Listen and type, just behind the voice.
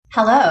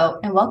Hello,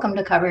 and welcome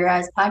to Cover Your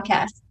Eyes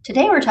podcast.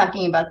 Today we're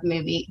talking about the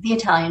movie The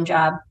Italian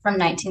Job from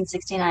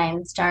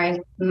 1969,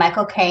 starring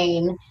Michael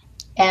Caine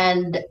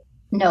and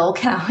Noel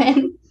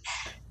Cowan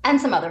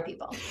and some other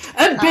people.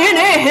 And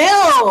Benny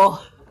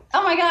Hill!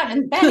 Oh my God,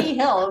 and Benny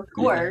Hill, of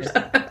course,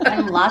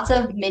 and lots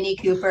of Mini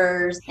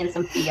Coopers and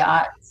some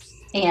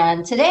Fiats.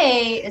 And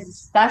today is a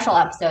special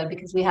episode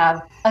because we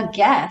have a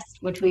guest,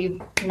 which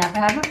we've never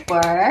had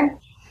before.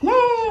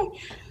 Yay!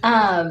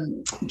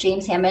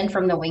 James Hammond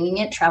from the Winging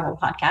It Travel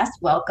Podcast.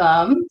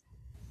 Welcome.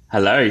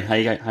 Hello, how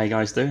you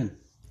guys doing?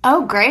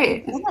 Oh,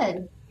 great.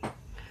 Good.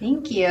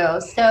 Thank you.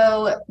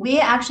 So we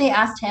actually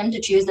asked him to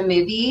choose a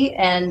movie,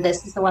 and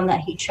this is the one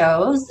that he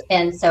chose.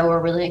 And so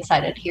we're really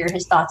excited to hear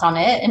his thoughts on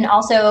it. And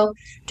also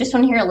just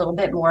want to hear a little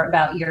bit more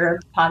about your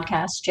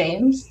podcast,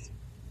 James.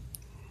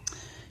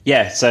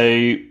 Yeah,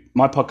 so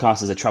my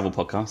podcast is a travel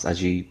podcast,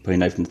 as you probably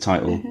know from the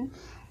title.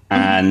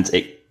 And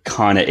it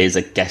kind of is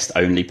a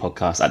guest-only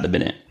podcast at the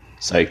minute.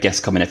 So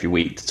guests come in every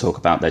week to talk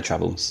about their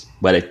travels,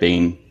 where they've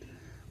been,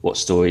 what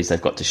stories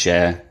they've got to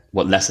share,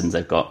 what lessons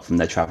they've got from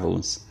their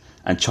travels,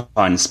 and try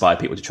and inspire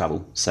people to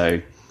travel. So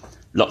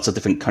lots of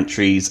different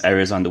countries,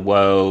 areas around the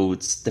world,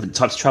 different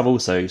types of travel.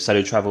 So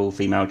solo travel,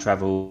 female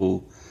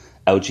travel,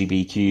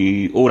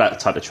 LGBTQ, all that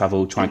type of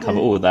travel, try and cover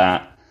all of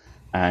that.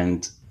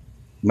 And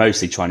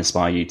mostly try and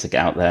inspire you to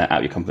get out there, out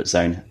of your comfort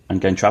zone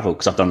and go and travel.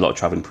 Because I've done a lot of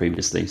traveling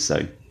previously.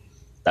 So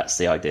that's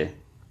the idea.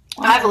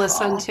 I've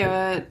listened to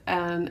it,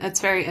 and it's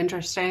very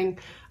interesting.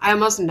 I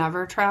almost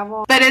never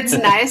travel, but it's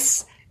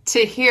nice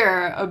to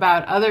hear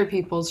about other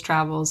people's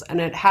travels, and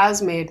it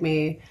has made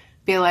me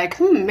be like,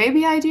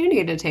 maybe I do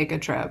need to take a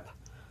trip.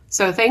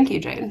 So thank you,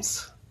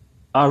 James.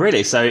 Oh,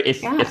 really? So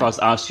if I was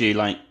to ask you,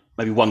 like,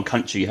 maybe one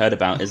country you heard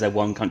about, is there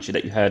one country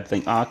that you heard,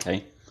 think,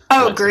 okay.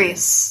 Oh,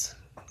 Greece.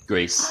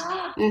 Greece.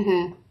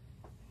 Me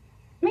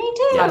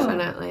too.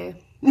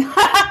 Definitely.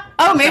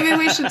 Oh, maybe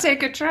we should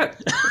take a trip.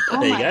 Oh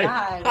There you my go.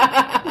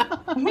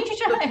 God. We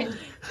should.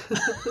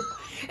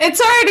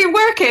 It's already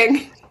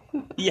working.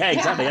 Yeah,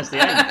 exactly. That's the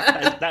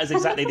aim. That is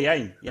exactly the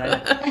aim.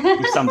 Yeah.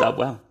 You've summed it up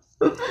well.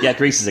 Yeah,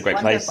 Greece is a great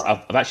place.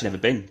 Wonderful. I've actually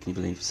never been, can you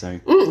believe? So,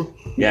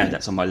 yeah,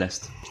 that's on my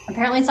list.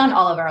 Apparently it's on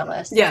all of our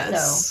lists.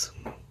 Yes.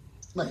 So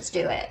let's do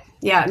it.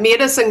 Yeah, meet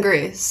us in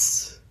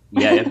Greece.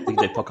 Yeah, we can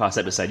do a podcast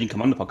episode. You can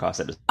come on the podcast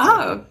episode.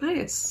 Oh,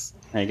 nice.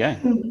 There you go.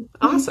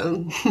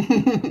 Awesome.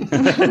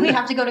 We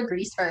have to go to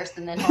Greece first,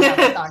 and then he'll have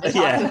us on to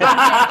talk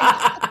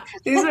about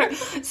it.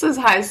 This is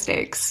high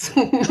stakes.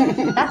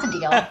 That's a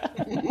deal.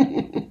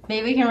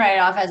 Maybe we can write it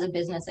off as a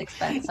business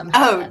expense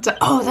somehow.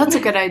 That's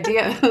a good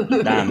idea.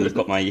 Damn, you've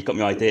got my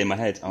idea in my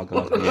head. Oh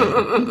god,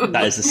 yeah.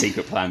 That is the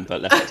secret plan. But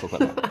let's not talk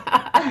about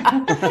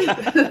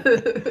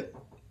that.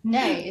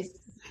 Nice.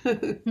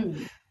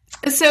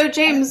 So,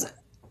 James,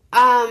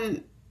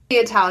 the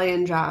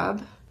Italian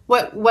Job.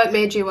 What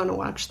made you want to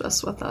watch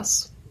this with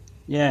us?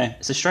 Yeah,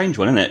 it's a strange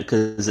one, isn't it?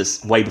 Because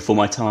it's way before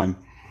my time.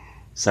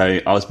 So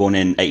I was born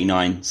in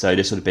 '89, so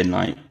this would have been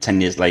like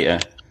 10 years later,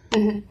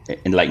 in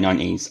the late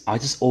 '90s. I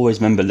just always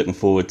remember looking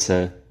forward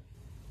to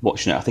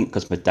watching it. I think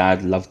because my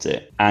dad loved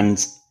it,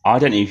 and I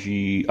don't know if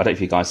you guys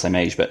are the same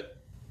age, but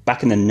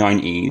back in the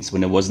 '90s when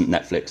there wasn't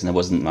Netflix and there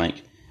wasn't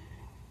like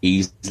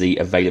easily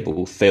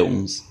available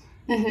films,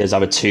 there's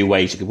either two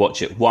ways you could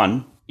watch it.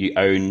 One, you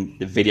own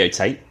the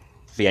videotape,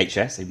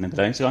 VHS. You remember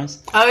those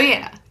guys? Oh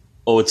yeah.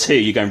 Or two,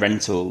 you go and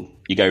rent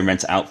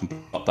it out from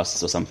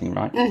Blockbusters or something,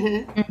 right?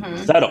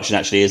 The third option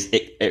actually is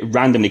it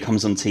randomly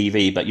comes on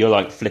TV, but you're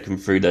like flicking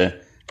through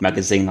the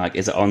magazine, like,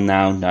 is it on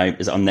now? No.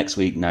 Is it on next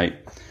week? No.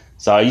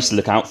 So I used to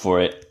look out for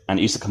it, and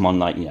it used to come on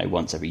like,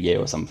 once every year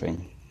or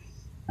something.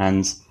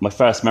 And my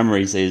first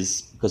memories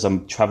is, because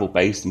I'm travel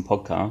based and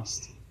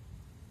podcast,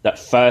 that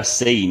first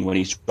scene when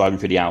he's driving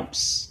through the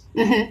Alps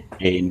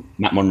in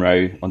Matt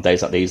Monro on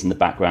Days Like These in the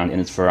background in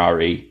his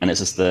Ferrari, and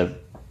it's just the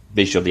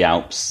visual of the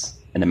Alps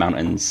and the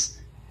mountains.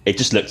 It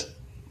just looked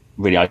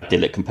really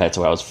idyllic compared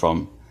to where I was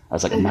from. I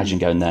was like, imagine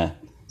going there.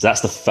 So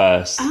that's the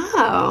first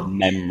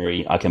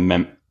memory I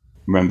can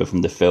remember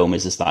from the film,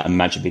 is just like,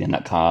 imagine being in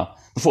that car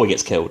before he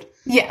gets killed.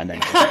 Yeah. And then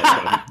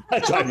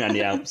driving around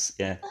the Alps.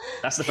 Yeah,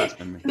 that's the first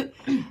memory.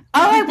 Oh,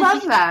 I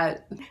love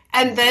that.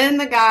 And then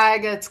the guy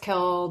gets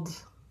killed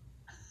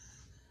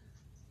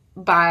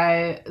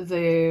by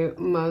the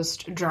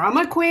most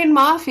drama queen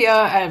mafia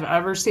I've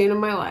ever seen in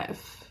my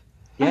life.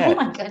 Yeah. Oh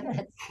my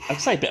goodness. I'd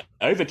say a bit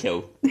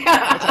overkill.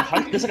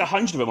 There's like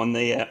 100 of them on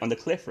the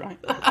cliff, right?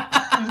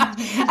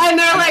 And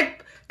they're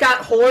like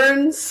got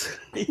horns.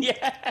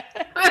 Yeah.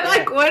 I'm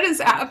like, what is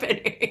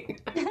happening?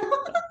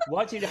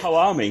 Why do you need a whole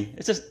army?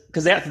 It's just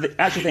because the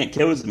actual thing that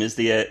kills them is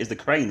the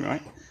crane,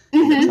 right?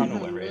 In the tunnel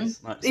where it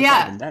is. Like,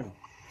 Yeah.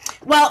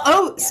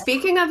 Well,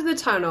 speaking of the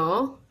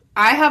tunnel,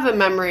 I have a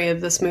memory of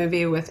this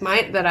movie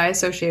that I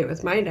associate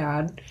with my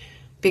dad,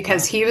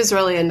 because he was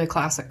really into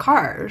classic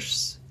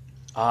cars.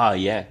 Ah,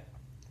 yeah.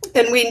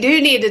 And we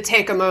do need to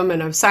take a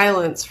moment of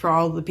silence for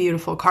all the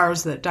beautiful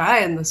cars that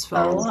die in this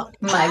film. Oh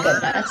my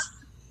goodness.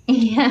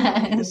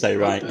 Yes. So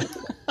right.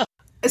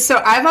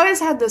 So I've always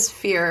had this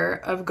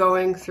fear of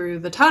going through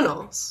the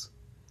tunnels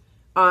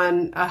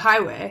on a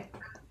highway.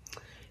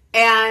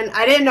 And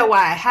I didn't know why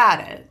I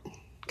had it,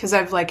 because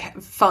I've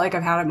like felt like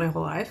I've had it my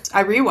whole life.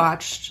 I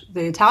rewatched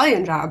The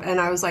Italian Job, and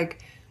I was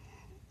like,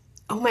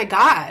 oh my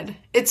God,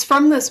 it's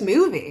from this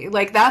movie.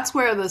 Like, that's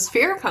where this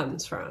fear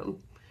comes from.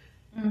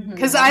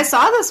 Because I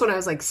saw this when I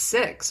was like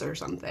 6 or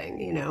something,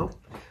 you know?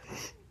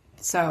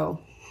 So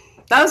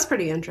that was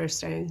pretty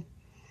interesting.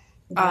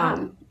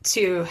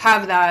 To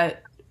have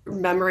that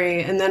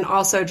memory, and then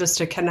also just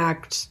to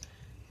connect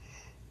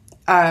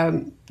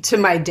to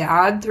my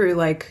dad through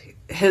like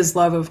his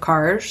love of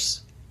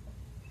cars.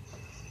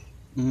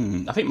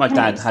 I think my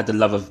dad had the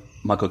love of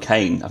Michael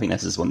Caine. I think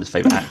that's one of his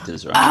favorite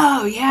actors, right?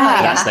 Oh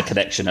yeah, that's the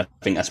connection. I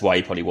think that's why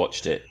he probably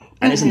watched it.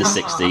 And it's in the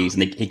 60s,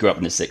 and he grew up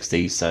in the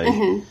 60s, so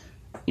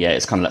yeah,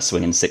 it's kind of like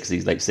swinging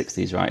 60s, late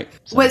 60s, right?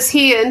 So, was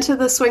he into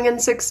the swinging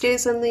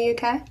 60s in the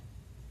UK?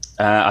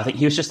 I think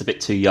he was just a bit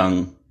too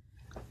young.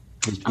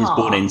 He was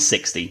born in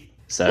 60,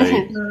 so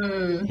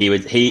he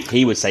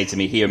would say to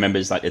me he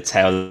remembers like the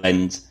tail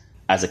end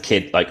as a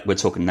kid. Like, we're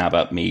talking now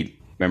about me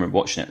remember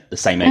watching it the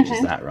same age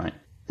as that, right?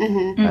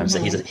 So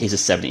he's a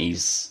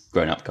 70s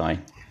grown up guy,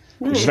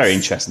 which is very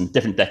interesting.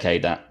 Different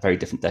decade, that very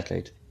different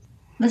decade.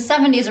 The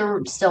 70s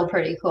are still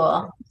pretty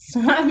cool,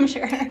 so I'm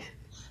sure.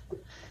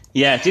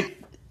 Yeah, the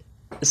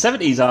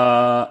 70s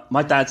are.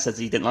 My dad says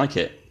he didn't like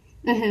it.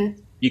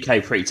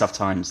 UK pretty tough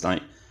times,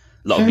 like.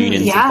 A lot of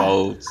unions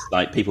involved,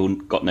 like people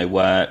got no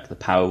work, the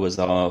power was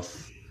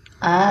off,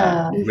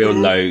 real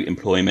low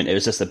employment. It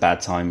was just a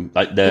bad time.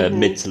 Like the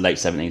mid to late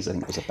 70s, I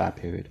think was a bad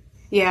period.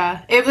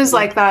 Yeah, it was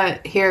like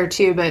that here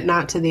too, but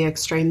not to the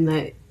extreme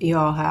that you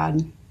all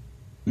had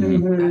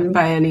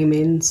by any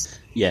means.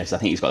 Yes, I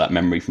think he's got that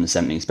memory from the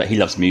 70s, but he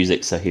loves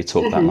music, so he'd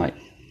talk about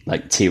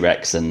like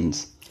T-Rex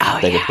and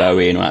David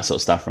Bowie and all that sort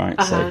of stuff,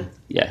 right? So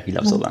yeah, he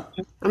loves all that.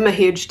 I'm a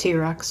huge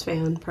T-Rex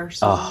fan,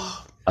 personally.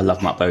 Oh, I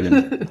love Mark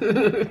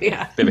Bolan.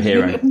 Yeah. Bit of a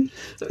hero.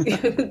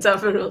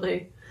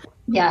 Definitely.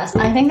 Yes,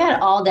 I think that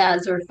all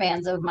dads are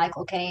fans of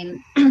Michael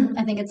Caine.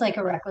 I think it's like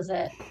a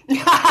requisite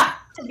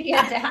to be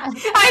a dad.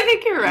 I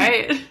think you're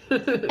right.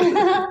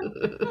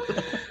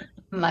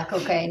 Michael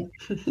Caine.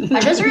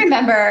 I just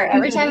remember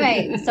every time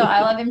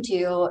I love him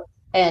too.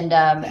 And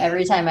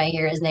every time I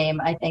hear his name,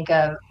 I think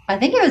it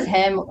was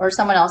him or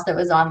someone else that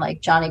was on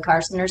like Johnny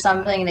Carson or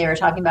something. And they were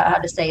talking about how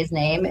to say his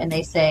name, and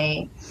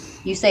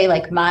you say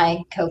like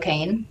my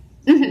cocaine,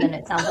 and then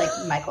it sounds like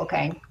Michael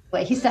Caine. The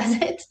way he says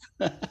it.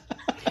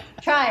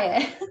 Try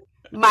it.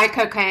 My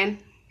cocaine.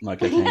 My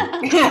cocaine.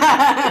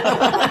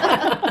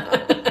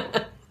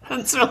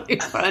 That's really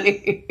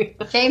funny.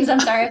 James, I'm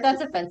sorry if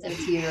that's offensive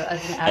to you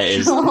as an actual. It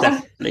is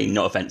definitely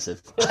not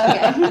offensive.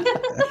 Okay.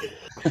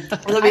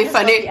 It'll be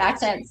funny. Love the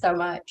accent so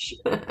much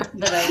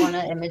that I want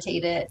to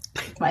imitate it.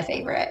 It's my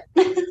favorite.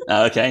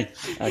 Okay,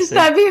 I see.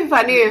 That'd be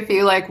funny if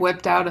you like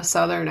whipped out a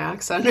Southern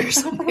accent or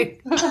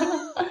something.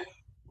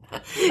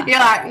 You're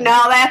like,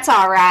 no, that's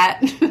all right.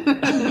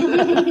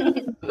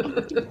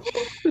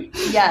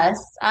 Yes.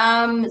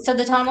 So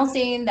the tunnel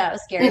scene, that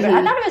was scary, but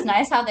I thought it was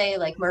nice how they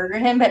like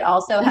murdered him, but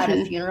also had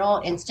a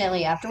funeral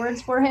instantly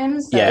afterwards for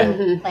him. So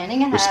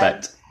planning ahead,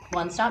 respect.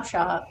 One-stop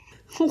shop.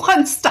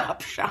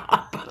 One-stop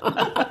shop.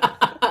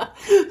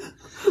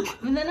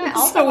 And then I It's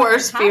also the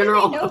worst wondered,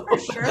 funeral. how did they know for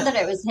sure that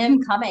it was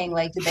him coming?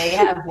 Like, did they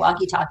have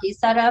walkie-talkies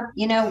set up?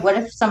 You know, what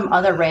if some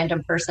other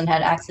random person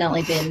had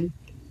accidentally been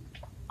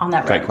on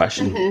that road? Great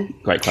question.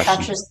 Great question.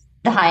 That's just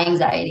the high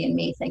anxiety in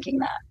me thinking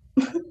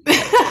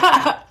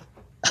that.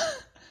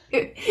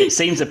 It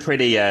seems a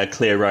pretty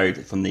clear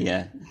road from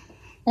the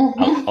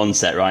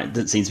onset, right?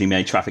 Doesn't seem to be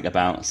many traffic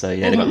about, so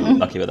yeah, they got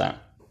lucky with that.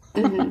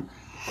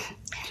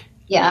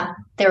 Yeah,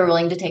 they were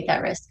willing to take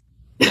that risk.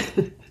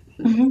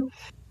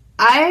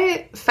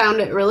 I found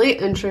it really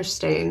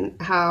interesting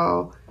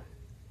how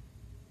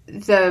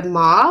the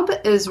mob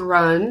is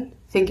run,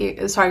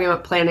 talking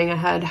about planning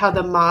ahead, how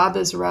the mob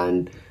is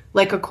run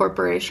like a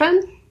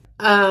corporation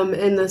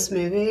in this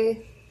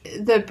movie.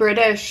 The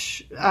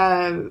British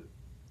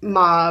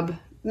mob,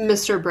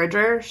 Mr.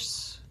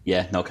 Bridgers.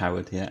 Yeah, Noel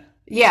Coward, yeah.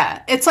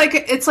 Yeah, it's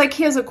like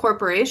he has a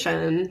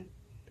corporation,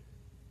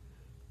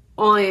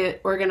 only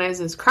it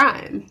organizes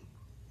crime.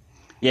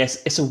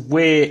 Yes, it's a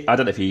weird. I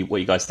don't know what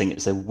you guys think.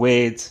 It's a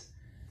weird,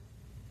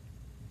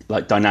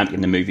 like, dynamic in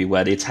the movie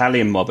where the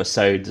Italian mob are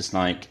so just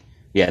like,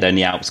 yeah, they're in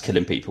the Alps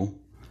killing people,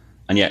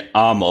 and yet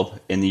our mob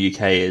in the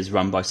UK is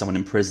run by someone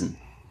in prison,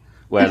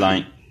 where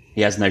like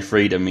he has no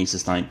freedom. He's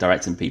just like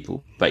directing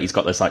people, but he's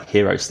got this like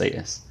hero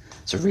status.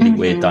 It's a really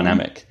weird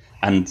dynamic,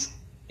 and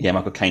yeah,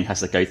 Michael Caine has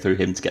to go through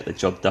him to get the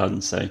job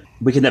done. So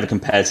we can never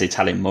compare to the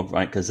Italian mob,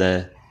 right? Because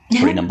they're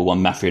probably number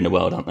one mafia in the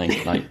world, aren't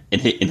they? Like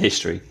in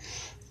history.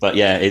 But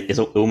yeah, it's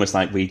almost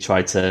like we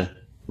tried to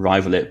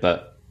rival it,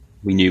 but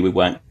we knew we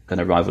weren't going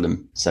to rival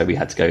them, so we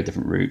had to go a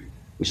different route,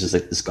 which is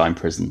this guy in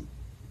prison.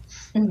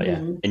 But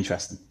yeah,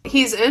 interesting.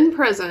 He's in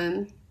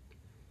prison,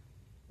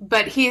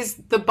 but he's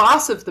the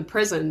boss of the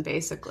prison,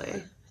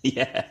 basically.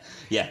 Yeah.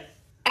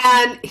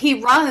 And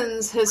he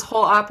runs his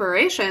whole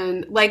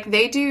operation. Like,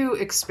 they do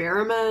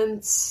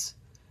experiments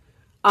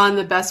on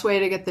the best way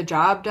to get the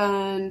job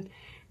done.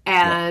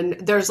 And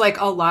there's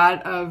like a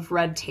lot of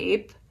red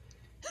tape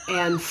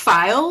and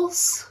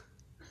files.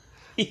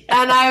 Yeah.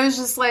 And I was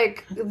just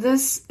like,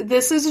 this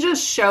is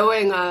just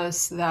showing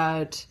us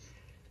that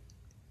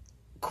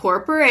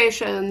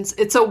corporations,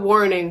 it's a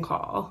warning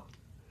call.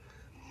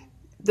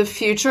 The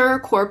future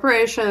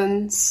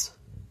corporations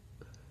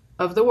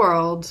of the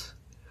world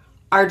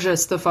are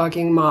just the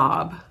fucking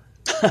mob.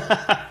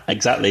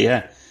 Exactly,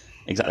 yeah.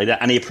 Exactly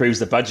that. And he approves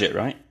the budget,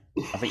 right?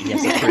 I think he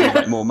has to approve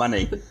like more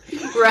money.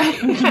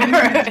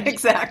 Right.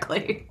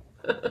 Exactly.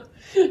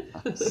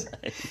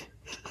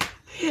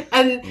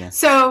 And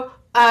so,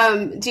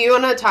 do you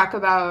want to talk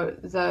about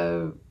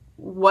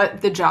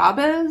what the job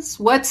is?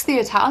 What's the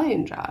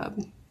Italian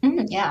job?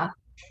 Yeah.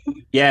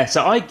 Yeah,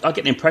 so I get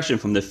an impression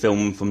from the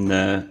film, from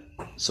the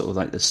sort of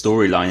like the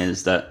storyline,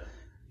 is that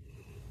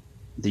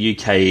the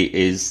UK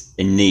is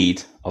in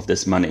need of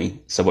this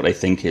money. So what they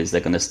think is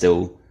they're going to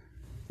steal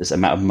this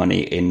amount of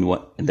money in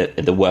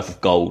the worth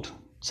of gold.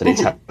 So the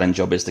Italian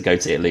job is to go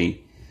to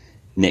Italy,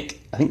 nick,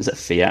 I think it's at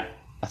Fiat.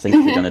 I think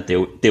they're going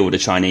to deal with the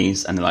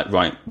Chinese, and they're like,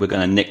 right, we're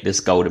going to nick this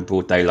gold in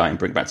broad daylight and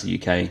bring it back to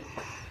the UK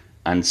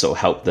and sort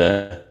of help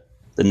the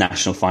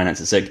national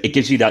finances. So it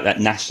gives you that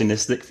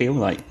nationalistic feel,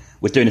 like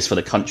we're doing this for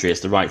the country,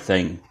 it's the right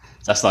thing.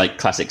 That's like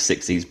classic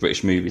 60s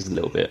British movies a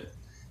little bit,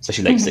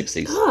 especially late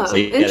 60s. Oh, so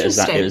yeah,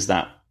 it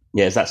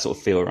was that sort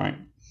of feel, right?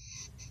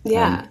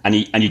 Yeah. And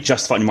you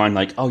justify in your mind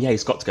like, oh yeah,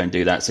 he's got to go and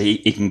do that. So he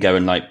can go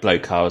and like blow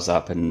cars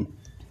up and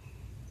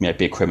be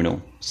a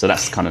criminal. So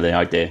that's kind of the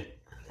idea.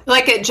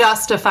 Like it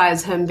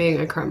justifies him being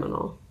a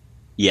criminal.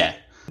 Yeah.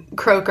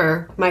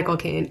 Croker, Michael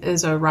Caine,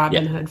 is a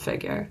Robin Hood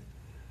figure.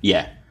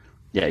 Yeah.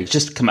 Yeah, he's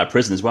just come out of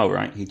prison as well,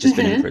 right? He's just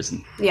been in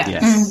prison. Yeah.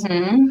 Yes.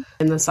 In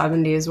the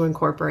 70s, when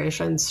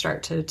corporations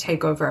start to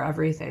take over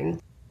everything.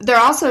 They're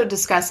also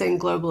discussing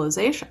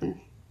globalization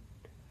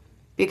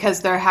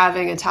because they're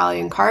having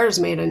Italian cars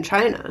made in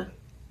China.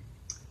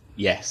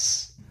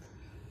 Yes.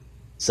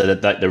 So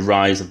that the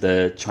rise of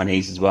the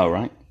Chinese as well,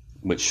 right?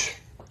 Which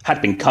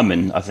had been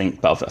coming, I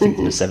think, but I think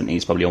from the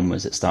 70s probably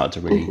onwards, it started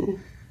to really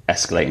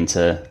escalate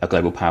into a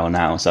global power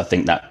now. So I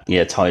think that,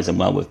 ties in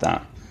well with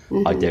that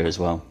idea as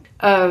well.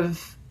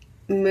 Of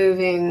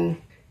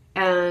moving,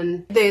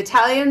 and the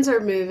Italians are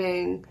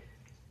moving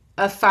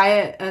a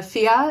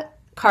Fiat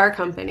car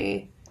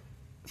company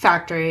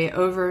factory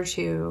over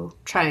to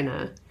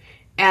China,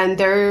 and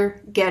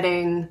they're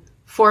getting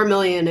 $4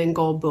 million in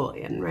gold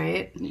bullion,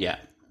 right? Yeah.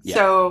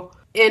 So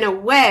in a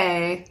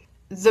way,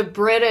 the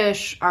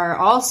British are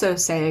also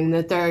saying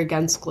that they're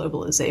against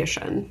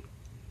globalization.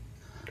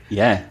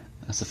 Yeah,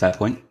 that's a fair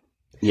point.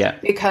 Yeah.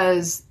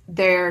 Because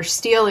they're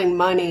stealing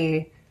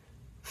money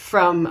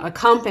from a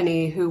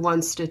company who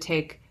wants to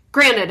take,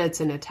 granted it's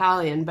in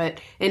Italian, but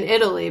in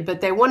Italy, but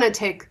they want to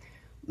take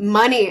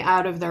money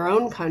out of their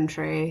own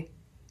country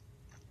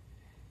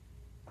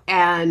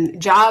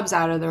and jobs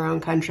out of their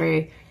own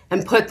country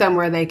and put them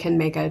where they can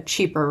make a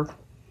cheaper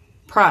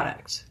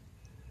product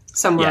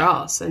somewhere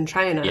else in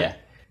China. Yeah.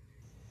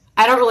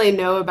 I don't really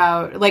know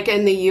about, like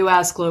in the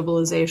US,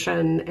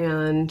 globalization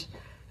and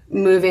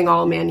moving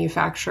all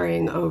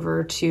manufacturing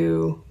over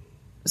to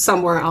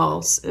somewhere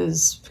else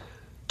is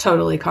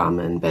totally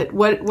common. But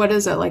what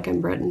is it like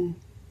in Britain?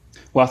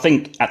 Well, I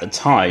think at the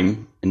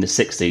time, in the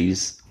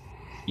 60s,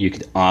 you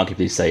could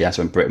arguably say that's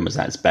when Britain was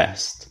at its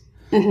best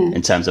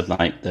in terms of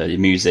like the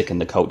music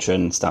and the culture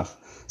and stuff.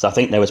 So I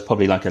think there was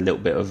probably like a little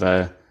bit of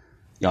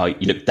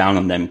you look down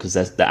on them because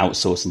they're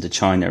outsourcing to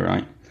China,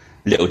 right?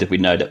 Little did we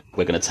know that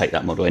we're going to take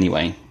that model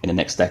anyway in the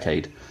next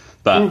decade.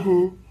 But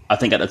I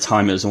think at the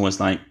time it was almost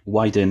like,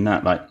 why are you doing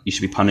that? Like, you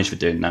should be punished for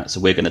doing that. So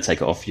we're going to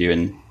take it off you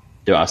and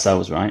do it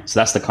ourselves, right? So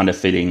that's the kind of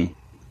feeling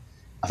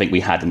I think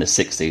we had in the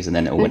 60s, and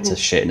then it all went to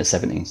shit in the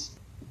 70s.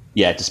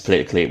 Yeah, just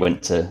politically it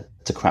went to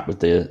crap with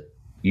the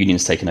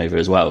unions taking over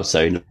as well.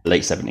 So in the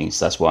late 70s,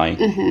 that's why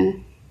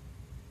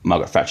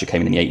Margaret Thatcher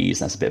came in the 80s.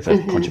 That's a bit of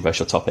a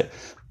controversial topic.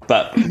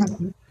 But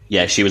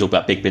yeah, she was all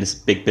about big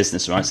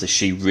business, right? So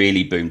she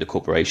really boomed the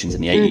corporations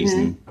in the 80s,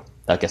 and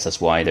I guess that's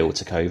why they all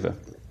took over.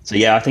 So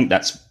yeah, I think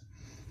that's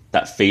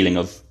that feeling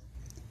of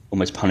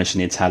almost punishing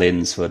the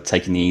Italians for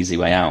taking the easy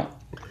way out.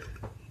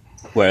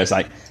 Whereas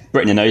like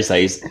Britain in those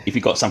days, if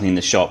you got something in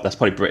the shop, that's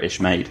probably British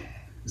made.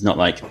 It's not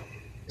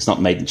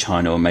made in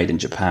China or made in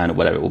Japan or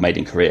whatever, or made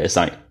in Korea. It's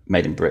like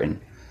made in Britain.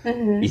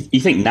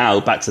 You think now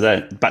back to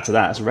that,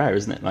 it's rare,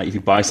 isn't it? Like if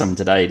you buy something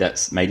today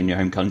that's made in your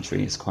home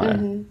country, it's quite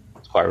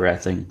a rare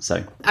thing.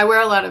 So I wear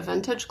a lot of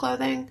vintage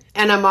clothing,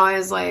 and I'm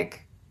always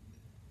like,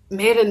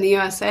 made in the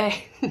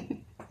USA.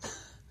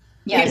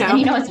 Yes, and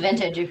you know it's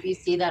vintage if you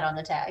see that on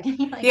the tag.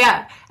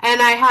 Yeah,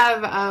 and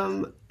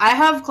I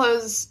have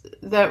clothes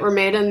that were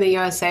made in the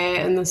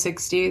USA in the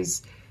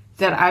 60s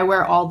that I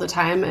wear all the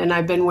time, and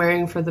I've been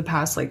wearing for the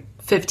past like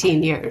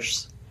 15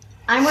 years.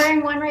 I'm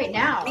wearing one right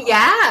now.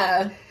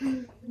 Yeah.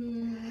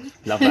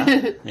 Love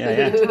that.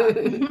 Yeah.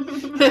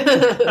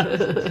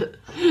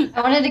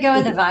 I wanted to go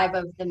with the vibe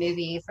of the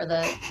movie for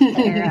the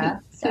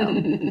era. So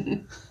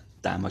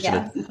damn, I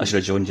should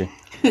have joined you.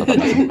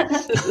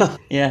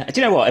 Yeah. Do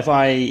you know what? If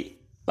I,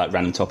 like,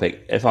 random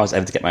topic, if I was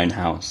ever to get my own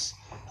house,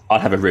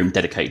 I'd have a room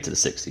dedicated to the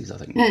 60s, I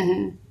think.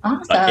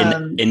 Awesome.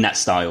 Like in that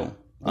style.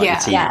 Like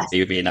Yeah. the TV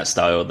would be in that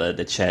style,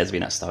 the chairs would be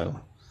in that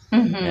style.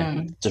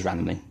 Yeah, just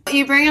randomly.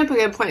 You bring up a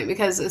good point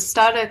because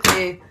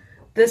aesthetically,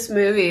 this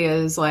movie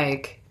is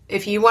like,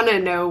 if you want to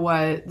know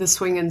what the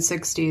swinging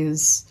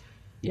 60s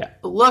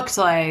looked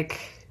like,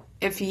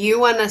 if you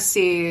want to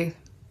see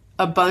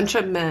a bunch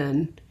of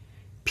men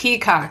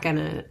peacocking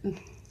it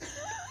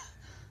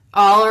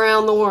all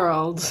around the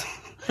world,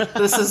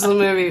 this is the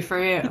movie for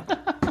you,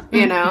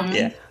 you know?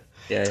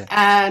 Yeah.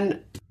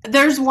 And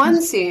there's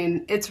one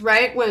scene, it's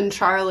right when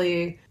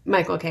Charlie,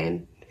 Michael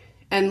Caine,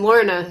 and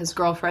Lorna, his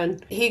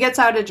girlfriend, he gets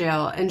out of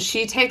jail and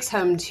she takes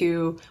him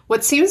to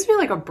what seems to be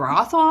like a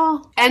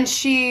brothel. And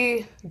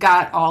she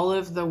got all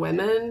of the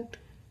women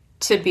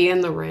to be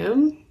in the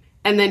room.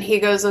 And then he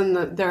goes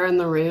they're in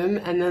the room.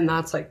 And then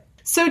that's like,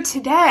 so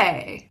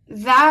today,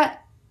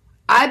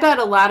 I bet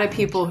a lot of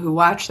people who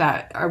watch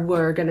that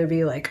were going to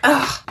be like,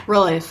 ugh,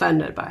 really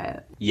offended by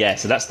it. Yeah,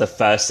 so that's the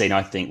first scene,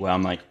 I think, where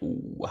I'm like,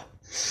 ooh.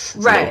 It's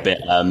right. A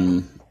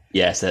little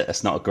bit, so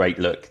it's not a great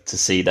look to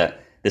see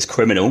that this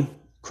criminal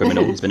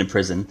who's been in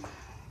prison,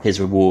 his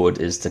reward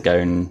is to go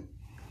and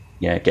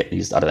get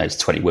these, I don't know, it's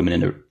 20 women I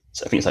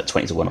think it's like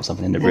 20 to 1 or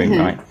something in the room,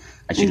 right?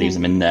 And she leaves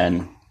them in there.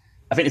 And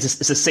I think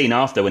it's a scene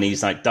after when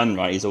he's like done,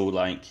 right? He's all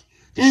like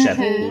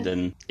disheveled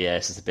and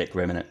it's just a bit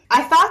grim, innit?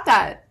 I thought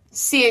that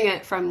seeing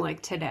it from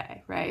like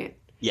today, right?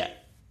 Yeah.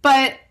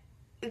 But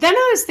then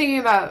I was thinking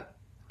about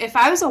if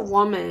I was a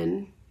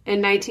woman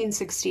in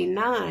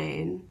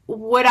 1969,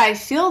 would I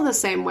feel the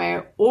same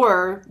way?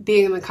 Or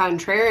being the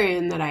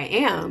contrarian that I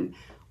am,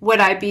 would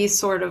I be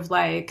sort of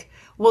like,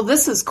 well,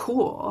 this is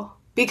cool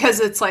because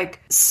it's like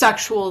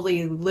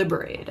sexually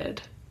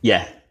liberated?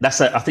 Yeah. I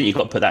think you've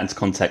got to put that into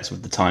context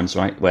with the times,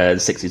 right? Where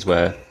the 60s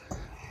were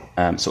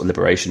sort of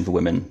liberation for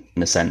women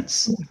in a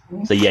sense.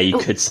 So you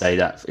could say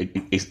that,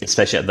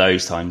 especially at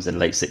those times in the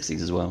late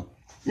 60s as well.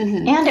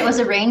 And it was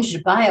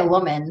arranged by a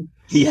woman.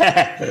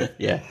 Yeah.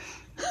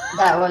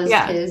 That was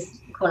his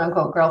quote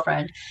unquote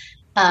girlfriend.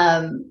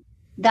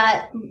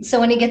 So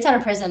when he gets out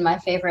of prison, my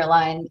favorite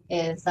line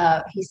is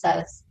he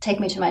says, "Take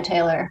me to my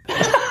tailor."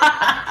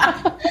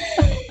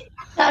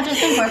 That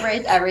just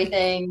incorporates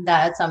everything.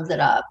 That sums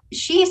it up.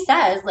 She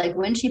says, like,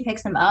 when she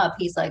picks him up,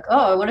 he's like,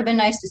 "Oh, it would have been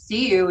nice to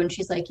see you." And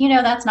she's like,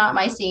 "That's not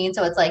my scene."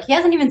 So it's like he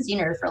hasn't even seen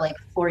her for like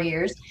 4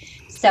 years.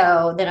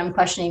 So then I'm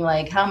questioning,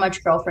 like, how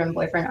much girlfriend,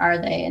 boyfriend are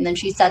they? And then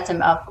she sets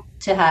him up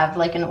to have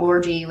like an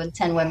orgy with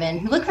 10 women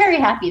who look very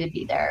happy to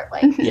be there.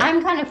 Like,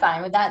 I'm kind of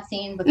fine with that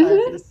scene because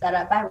it was set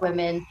up by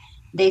women.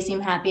 They seem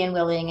happy and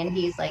willing. And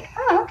he's like,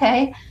 "Oh,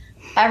 okay."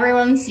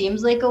 Everyone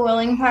seems like a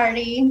willing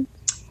party.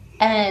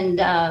 And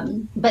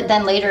but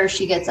then later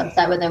she gets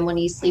upset with him when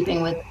he's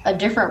sleeping with a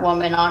different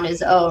woman on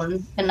his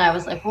own. And I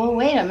was like, well,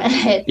 wait a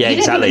minute. Yeah,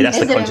 exactly. That's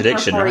the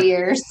contradiction, for 4 right?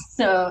 years.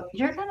 So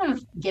you're kind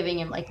of giving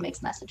him like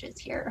mixed messages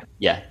here.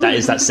 Yeah, that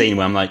is that scene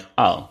where I'm like,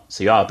 oh,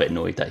 so you are a bit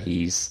annoyed that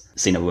he's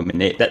seen a woman.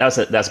 That's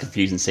a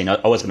confusing scene. I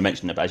was going to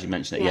mention it, but as you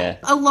mentioned it,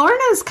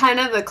 Lorna's kind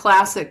of the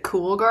classic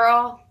cool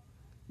girl,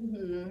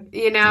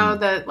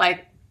 that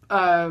like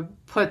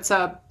puts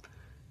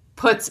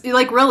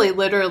like really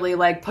literally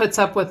like puts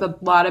up with a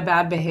lot of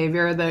bad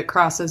behavior that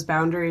crosses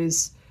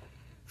boundaries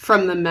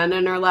from the men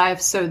in her life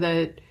so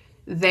that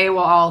they will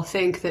all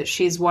think that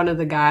she's one of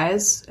the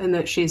guys and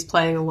that she's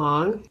playing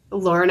along.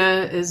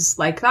 Lorna is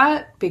like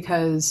that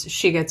because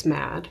she gets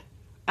mad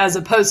as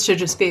opposed to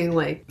just being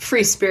like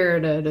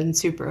free-spirited and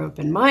super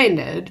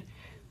open-minded.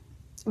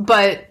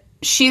 But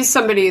she's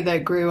somebody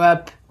that grew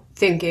up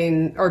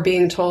thinking or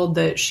being told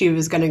that she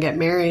was going to get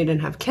married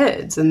and have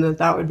kids and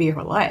that would be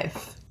her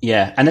life.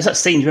 Yeah, and there's that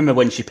scene, remember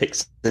when she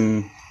picks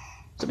him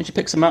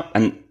up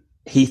and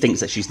he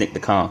thinks that she's nicked the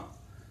car.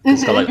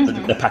 It's got like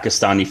the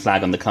Pakistani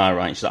flag on the car,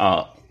 right? She's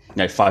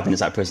like, 5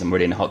 minutes out of prison, we're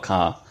already in a hot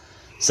car.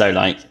 So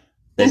like,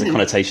 there's a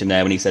connotation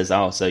there when he says,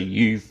 oh, so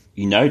you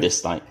know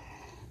this, like,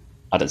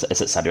 I don't know,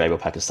 it's at Saudi Arabia or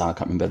Pakistan, I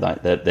can't remember,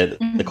 like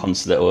the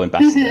consulate or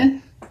ambassador.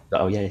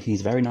 But, oh yeah,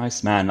 he's a very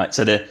nice man. Like,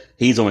 so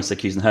he's almost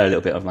accusing her a little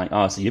bit of like,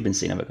 oh, so you've been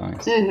seeing other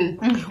guys.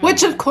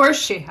 Which of course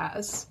she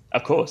has.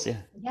 Of course, yeah.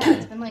 Yeah,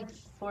 it's been like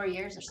 4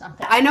 years or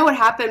something. I know what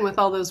happened with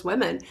all those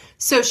women.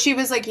 So she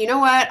was like, you know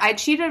what? I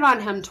cheated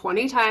on him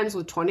 20 times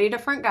with 20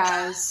 different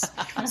guys.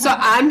 So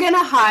I'm going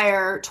to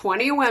hire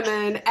 20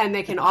 women and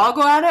they can all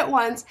go out at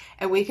once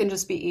and we can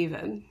just be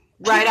even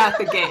right out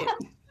the gate.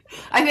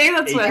 I think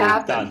that's what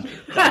happened.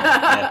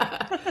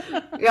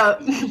 Done. Yeah.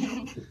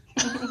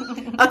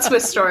 That's my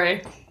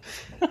story.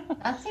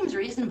 That seems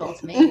reasonable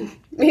to me.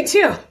 Me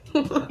too.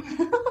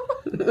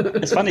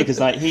 It's funny because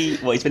like he's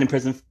been in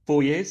prison for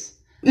 4 years,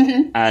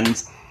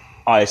 and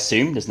I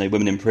assume there's no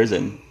women in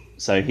prison,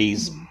 so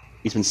he's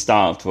been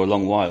starved for a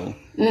long while,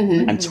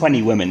 and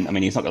 20 women. I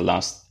mean, he's not going to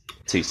last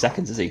 2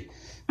 seconds, is he?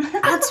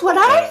 That's what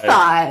I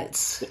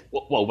thought.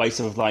 What a waste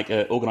of like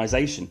an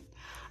organisation.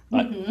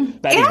 Like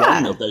barely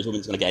one of those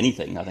women's going to get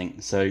anything, I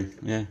think. So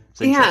yeah,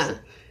 it's interesting.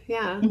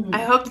 Yeah.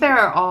 I hope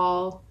they're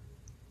all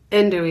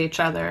into each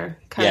other.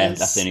 Yeah,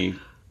 that's the only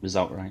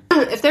result, right?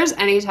 If there's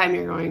any time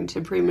you're going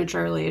to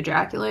prematurely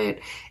ejaculate,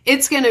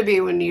 it's going to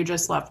be when you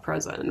just left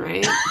prison,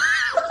 right?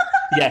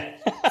 Yeah.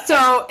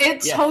 So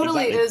it Yeah,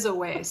 totally exactly. is a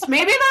waste.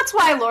 Maybe that's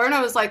why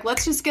Lorna was like,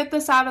 let's just get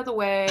this out of the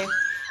way.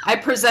 I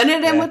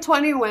presented him Yeah. with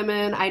 20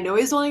 women. I know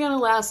he's only going to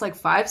last like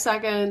 5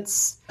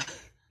 seconds.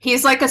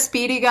 He's like a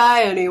speedy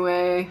guy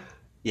anyway,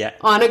 Yeah.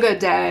 on a good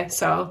day.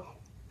 So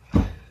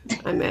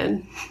I'm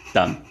in.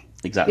 Done.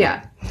 Exactly.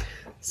 Yeah.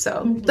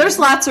 So there's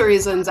lots of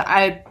reasons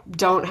I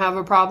don't have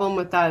a problem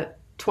with that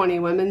 20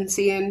 women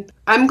scene.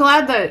 I'm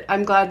glad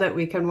that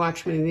we can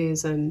watch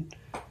movies and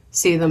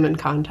see them in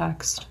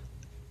context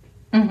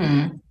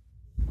Mm-hmm.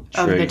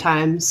 of True. the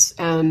times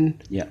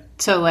and Yeah.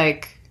 to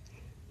like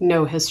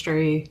know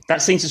history.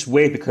 That seems just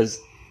weird because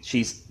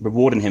she's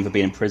rewarding him for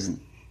being in prison.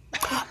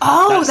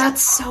 Oh,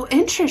 that's so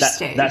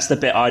interesting. That's the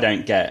bit I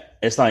don't get.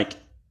 It's like,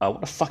 oh,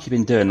 what the fuck you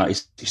been doing? Like,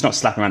 she's not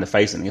slapping around the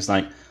face or anything. It's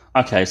like,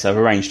 okay, so I've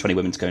arranged 20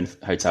 women to go in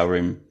a hotel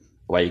room.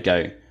 Away you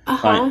go.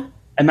 Like,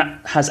 and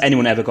has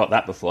anyone ever got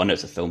that before? I know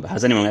it's a film, but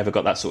has anyone ever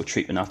got that sort of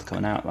treatment after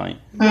coming out? Like,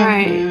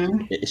 Right.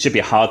 it should be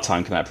a hard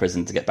time coming out of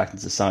prison to get back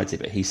into society,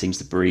 but he seems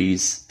to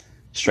breeze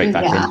straight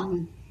back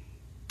in.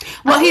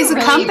 Well, I he's a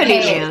really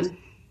company pay- man.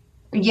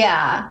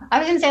 Yeah, I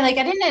was gonna say like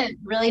I didn't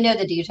really know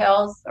the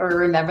details or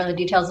remember the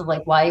details of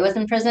like why he was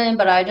in prison,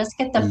 but I just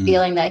get the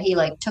feeling that he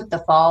like took the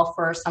fall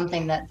for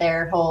something that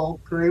their whole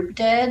group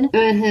did.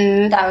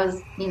 Mm-hmm. That was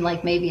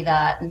like maybe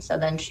that, and so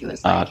then she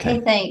was like, okay. "Hey,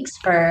 thanks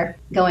for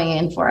going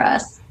in for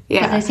us."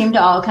 Because Yeah. they seem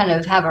to all kind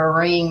of have a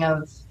ring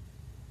of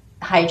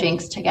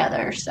hijinks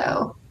together.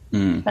 So,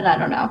 but I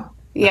don't know. At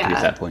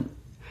Yeah. that point.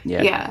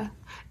 Yeah. Yeah.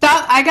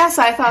 That, I guess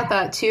I thought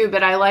that too,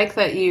 but I like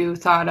that you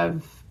thought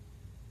of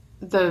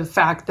the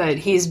fact that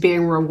he's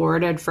being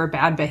rewarded for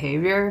bad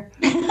behavior.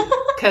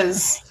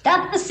 Because,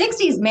 That's the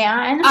 '60s,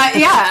 man.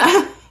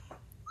 yeah.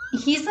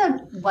 He's a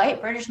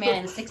white British man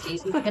in the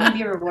 '60s. He's going to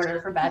be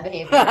rewarded for bad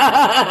behavior.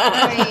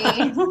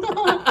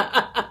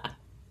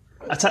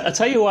 I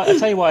tell you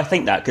why I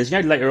think that, because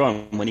you know later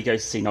on when he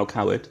goes to see Noel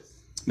Coward,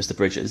 Mr.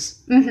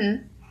 Bridges,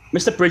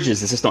 Mr.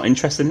 Bridges is just not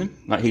interested in him.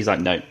 Like he's like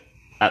no,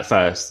 at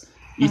first.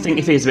 You think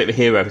if he was a bit of a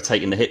hero for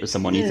taking the hit with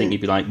someone, you think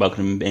he'd be like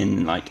welcome him in,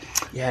 and like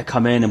yeah,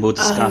 come in and we'll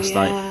discuss. yeah.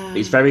 Like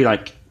he's very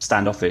like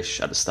standoffish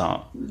at the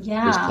start. His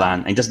Yeah. plan,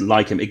 and he doesn't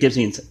like him. It gives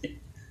me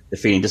the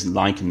feeling he doesn't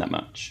like him that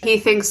much. He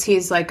thinks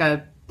he's like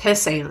a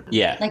pissant.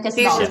 Yeah, Like a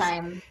He's small just-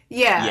 time.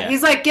 Yeah. Yeah.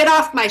 He's like, get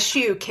off my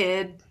shoe,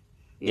 kid.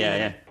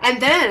 yeah.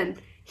 And then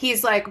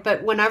he's like,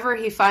 but whenever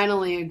he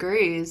finally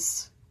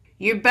agrees,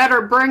 you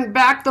better bring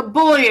back the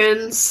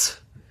bullions.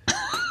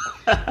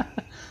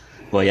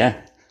 Well,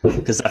 yeah,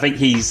 because I think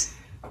he's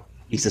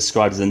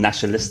described as a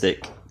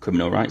nationalistic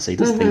criminal, right? So he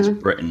does things for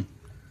Britain.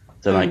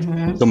 So like,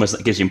 it's almost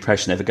like gives you the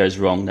impression if it goes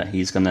wrong that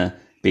he's gonna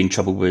be in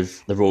trouble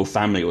with the royal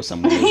family or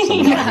someone,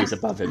 like who's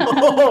above him.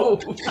 Oh.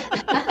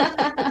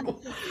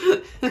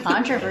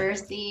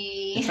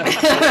 Controversy.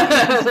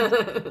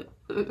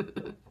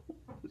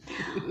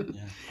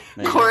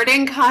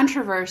 Courting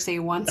controversy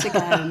once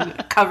again.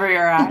 Cover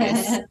your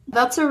eyes.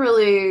 That's a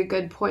really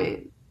good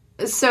point.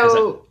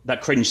 So,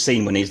 That cringe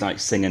scene when he's like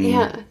singing,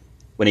 yeah.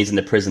 when he's in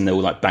the prison, they're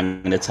all like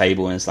banging the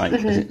table, and it's like,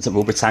 is it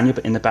Royal Britannia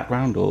in the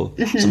background or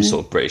some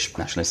sort of British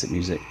nationalistic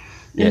music?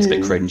 Yeah, it's a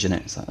bit cringe, isn't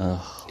it? It's like,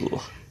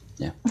 oh,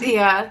 yeah.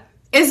 Yeah.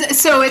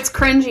 So it's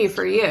cringy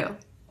for you.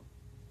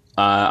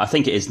 I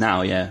think it is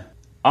now. Yeah,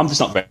 I'm just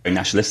not very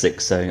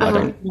nationalistic, so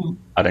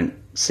I don't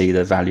see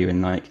the value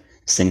in like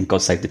singing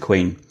 "God Save the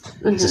Queen."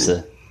 It's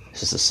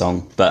just a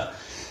song, but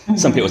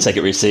some people take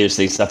it really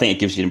seriously. So I think it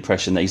gives you the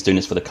impression that he's doing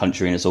this for the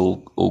country and it's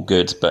all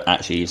good, but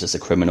actually he's just a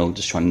criminal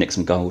just trying to nick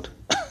some gold.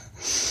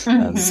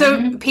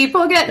 So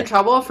people get in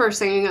trouble for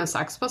singing a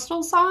Sex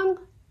Pistols song?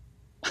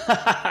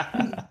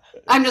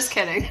 I'm just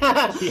kidding.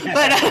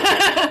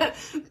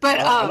 But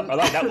I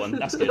like that one.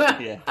 That's good.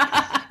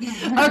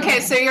 Yeah. okay,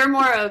 so you're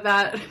more of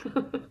that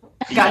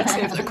God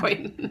Save the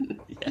Queen.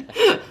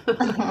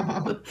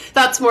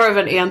 That's more of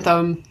an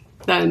anthem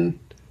than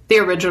the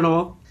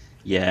original.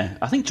 Yeah,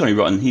 I think Johnny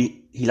Rotten,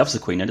 he loves the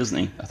Queen, doesn't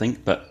he? I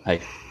think, but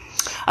hey,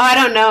 I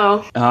don't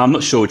know. I'm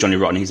not sure. Johnny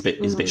Rotten, he's a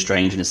bit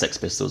strange in the Sex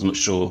Pistols. I'm not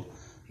sure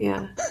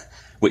Yeah.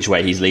 which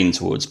way he's leaning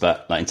towared,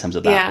 but like in terms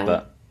of that, Yeah.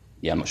 but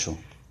yeah, I'm not sure.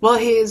 Well,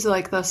 he's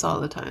like this all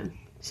the time.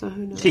 So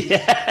who knows?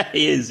 Yeah,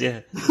 he is.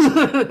 Yeah,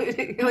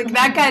 Like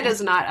that guy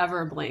does not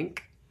ever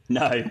blink.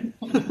 no,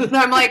 And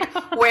I'm like,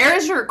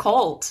 where's your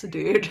cult,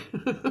 dude?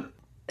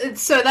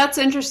 So that's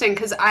interesting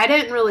because I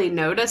didn't really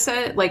notice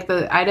it. Like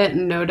I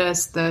didn't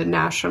notice the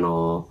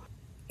national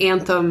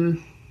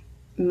anthem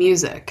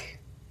music,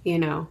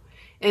 in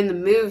the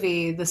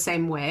movie the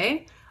same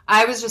way.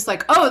 I was just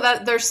like, oh,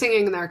 that they're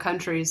singing their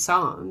country's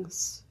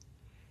songs.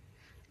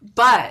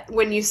 But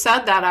when you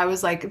said that, I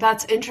was like,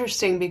 that's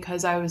interesting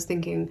because I was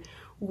thinking,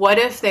 what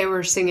if they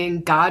were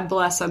singing God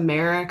Bless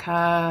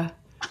America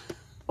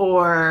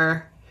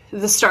or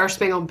The Star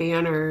Spangled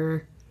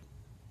Banner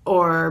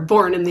or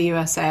Born in the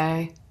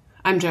USA?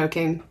 I'm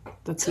joking.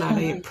 That's not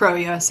a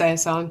pro-USA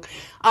song.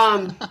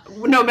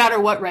 No matter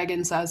what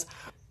Reagan says.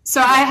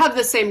 So I have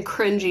the same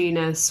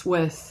cringiness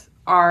with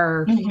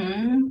our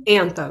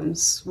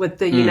anthems, with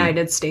the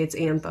United States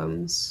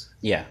anthems.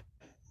 yeah.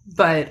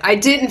 But I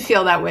didn't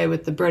feel that way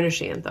with the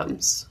British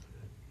anthems.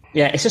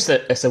 Yeah,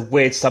 it's a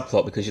weird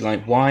subplot because you're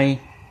like, why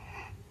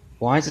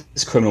is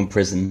this criminal in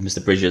prison,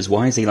 Mr. Bridges?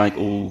 Why is he like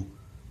all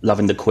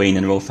loving the Queen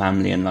and the royal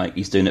family and like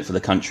he's doing it for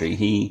the country?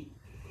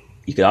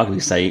 You could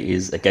arguably say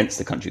is against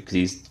the country because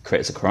he's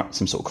created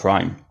some sort of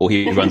crime, or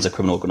he runs a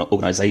criminal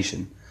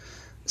organisation.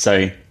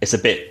 So it's a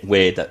bit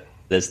weird that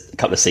there's a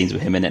couple of scenes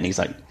with him in it, and he's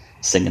like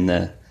singing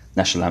the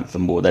national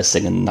anthem, or they're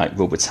singing like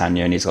Rule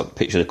Britannia, and he's got a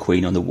picture of the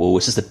Queen on the wall.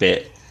 It's just a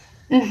bit,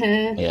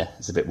 yeah,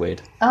 it's a bit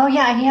weird. Oh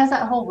yeah, he has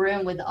that whole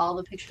room with all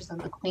the pictures of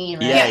the Queen.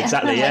 Right? Yeah,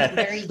 exactly. Yeah,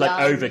 very like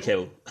young.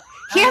 overkill.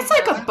 He has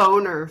like a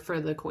boner for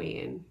the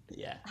Queen.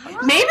 Yeah,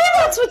 Maybe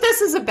that's what this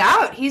is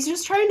about. He's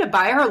just trying to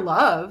buy her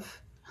love.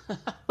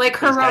 Like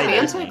her He's gay,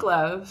 romantic isn't he?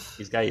 love.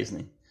 He's gay, isn't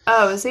he?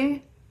 Oh, is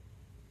he?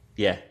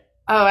 Yeah.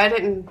 Oh, I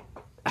didn't.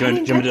 Do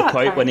you remember the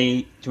quote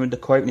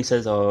when he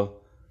says, "Oh,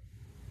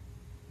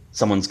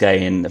 someone's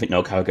gay," and I think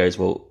Noel Coward goes,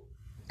 "Well,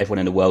 everyone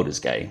in the world is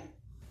gay."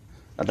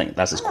 I think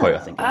that's his quote. I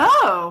think.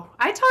 Oh,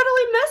 I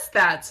totally missed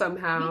that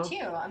somehow. Me too.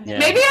 Yeah.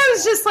 Maybe I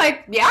was just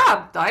like,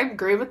 yeah, I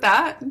agree with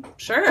that.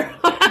 Sure.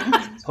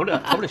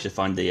 Probably should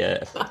find the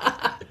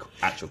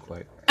actual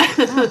quote.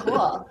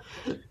 Oh,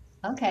 cool.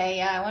 Okay,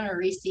 yeah, I want to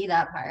re-see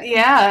that part.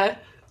 Yeah.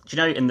 Do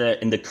you know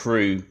in the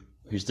crew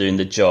who's doing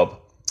the job,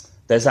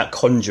 there's that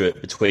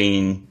conduit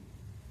between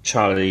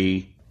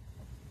Charlie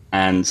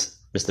and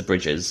Mr.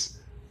 Bridges.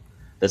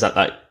 There's that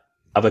like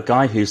other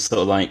guy who's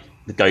sort of like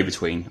the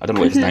go-between. I don't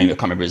know what his name. I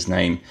can't remember his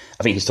name.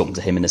 I think he's talking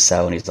to him in the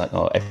cell, and he's like,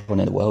 "Oh, everyone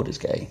in the world is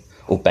gay."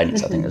 Or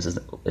Bent, I think is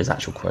his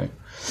actual quote.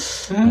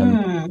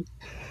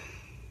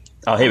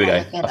 Oh, here we go.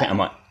 I think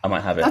I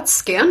might have it. That's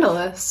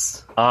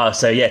scandalous.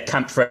 So yeah,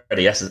 Camp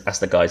Freddy. That's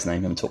the guy's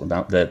name I'm talking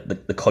about.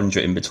 The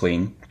conduit in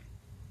between.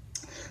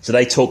 So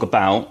they talk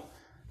about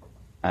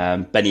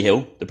Benny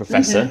Hill, the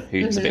professor,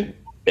 who's a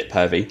bit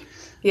pervy.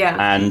 Yeah.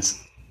 And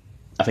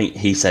I think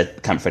he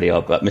said, Camp Freddy,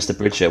 but Mr.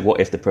 Bridger, what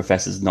if the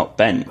professor's not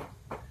bent?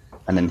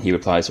 And then he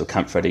replies, well,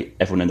 Camp Freddy,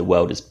 everyone in the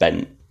world is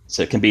bent.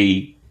 So it can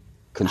be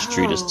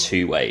construed as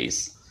two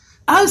ways.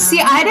 Oh, see,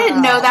 I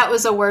didn't know that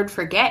was a word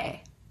for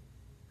gay.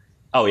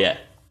 Oh, yeah.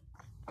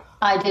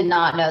 I did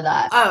not know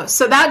that. Oh,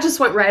 so that just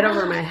went right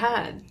over my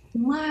head.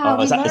 Wow.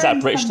 Oh, is that a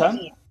British term?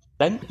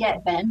 Bent?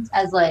 Get bent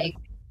as like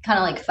kind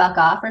of like fuck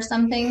off or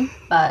something,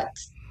 but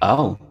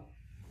Oh.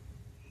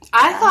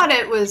 I thought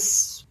it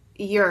was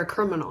you're a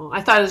criminal.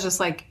 I thought it was just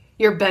like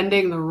you're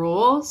bending the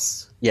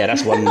rules. Yeah,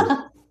 that's one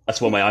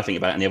way I think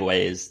about it, and the other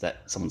way is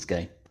that someone's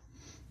gay.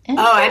 Oh,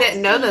 I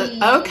didn't know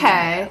that.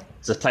 Okay.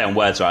 It's a play on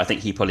words, right? I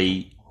think he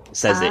probably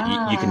says it.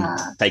 You can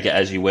take it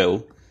as you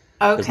will.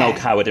 Because Noel Okay.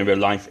 Coward in real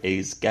life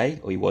is gay,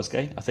 or he was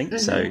gay, I think.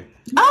 So,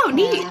 Oh,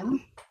 neat.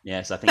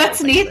 yeah, so I think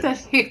That's neat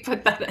that you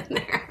put that in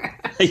there.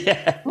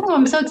 yeah. Oh,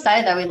 I'm so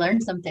excited that we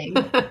learned something.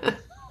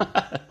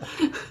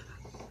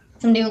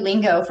 Some new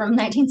lingo from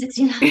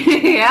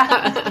 1969.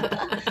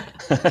 Yeah.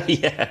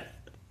 Yeah.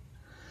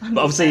 But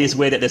obviously, it's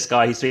weird that this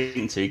guy he's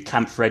speaking to,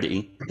 Camp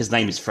Freddy, his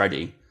name is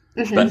Freddy.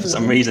 But for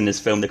some reason, in this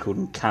film, they called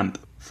him Camp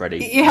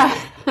Freddy. Yeah.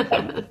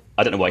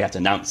 I don't know why you have to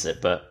announce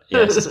it, but yeah,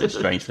 it's just a bit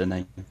strange for the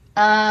name.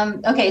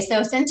 Okay,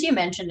 so since you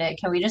mentioned it,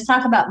 can we just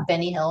talk about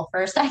Benny Hill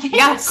for a second?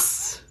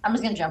 Yes. I'm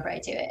just gonna jump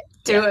right to it.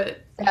 Do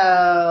it.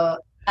 So,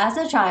 as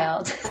a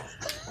child,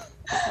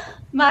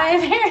 my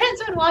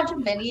parents would watch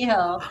Benny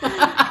Hill,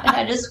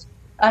 and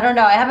I don't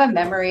know, I have a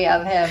memory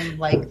of him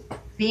like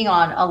being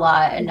on a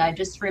lot, and I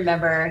just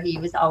remember he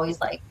was always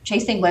like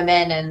chasing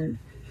women and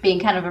being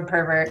kind of a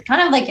pervert,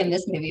 kind of like in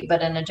this movie,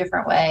 but in a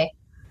different way.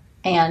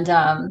 And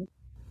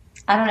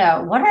I don't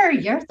know, what are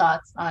your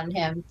thoughts on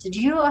him? Did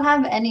you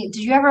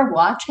ever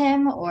watch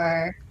him,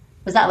 or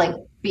was that like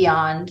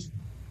beyond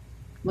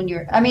when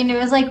it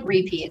was like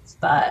repeats,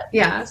 but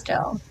Yeah.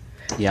 still.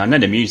 Yeah, I know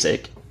the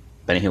music,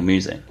 Benny Hill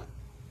music.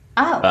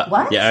 Oh, But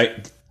what? yeah,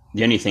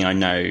 the only thing I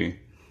know,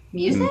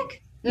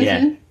 Music?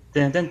 yeah.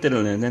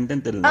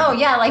 Oh,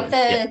 yeah, like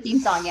the theme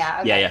song. Yeah.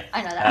 Okay. Yeah.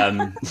 I know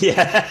that.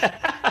 Yeah.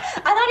 I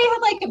thought he had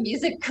like a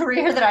music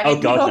career that I Oh,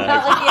 didn't God, know no.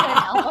 about, like he had an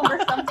album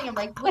or something. I'm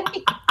like,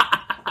 wait.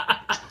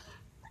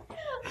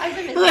 I've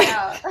been missing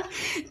out.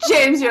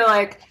 James, you're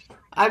like,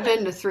 I've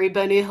been to 3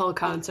 Benny Hill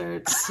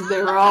concerts.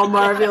 They were all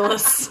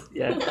marvelous.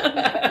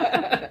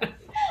 Yeah.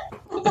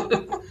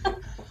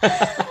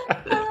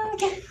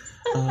 Okay.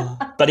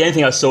 But the only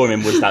thing I saw him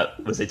in was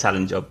the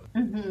Italian Job.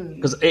 Mhm.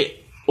 Because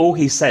all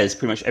he says,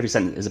 pretty much every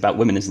sentence, is about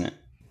women, isn't it?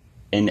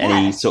 In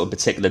any Yeah. sort of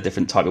particular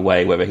different type of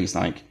way, whether he's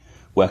like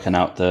working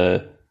out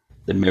the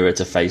mirror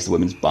to face the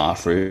women's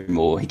bathroom,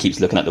 or he keeps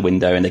looking out the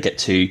window and they get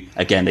two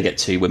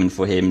women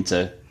for him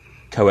to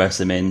coerce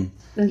him in.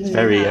 It's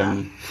very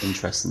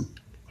interesting.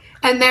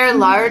 And they're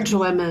large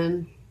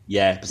women.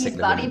 Yeah, He's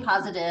particular body women.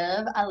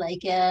 positive. I like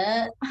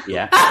it.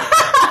 Yeah.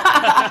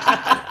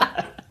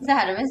 He's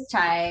ahead of his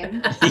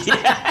time.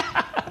 Yeah.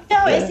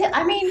 No,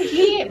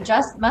 he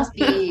just must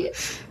be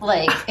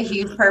like a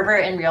huge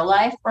pervert in real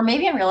life, or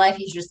maybe in real life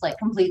he's just like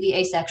completely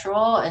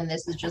asexual, and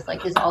this is just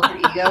like his alter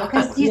ego,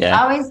 because he's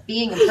Yeah. always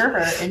being a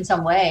pervert in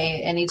some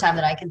way. Anytime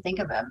that I can think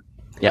of him,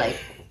 Yeah. like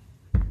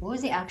what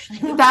was he actually?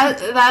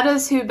 That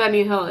is who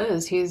Benny Hill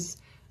is. He's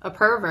a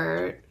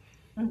pervert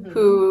Mhm.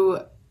 who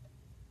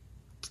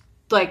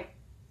like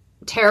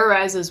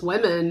terrorizes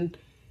women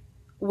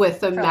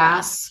with a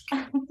mask.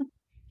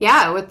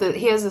 Yeah,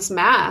 he has this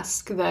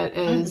mask that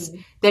is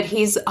that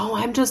he's, oh,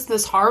 I'm just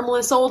this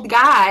harmless old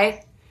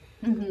guy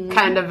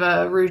kind of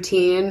a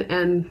routine.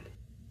 And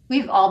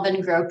we've all been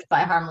groped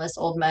by harmless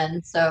old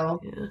men, so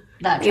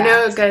that tracks. You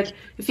know, good.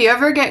 If you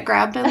ever get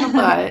grabbed in the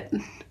butt,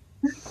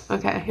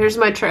 okay, here's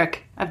my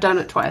trick. I've done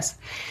it twice.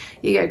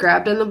 You get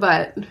grabbed in the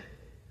butt.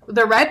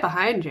 They're right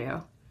behind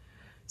you.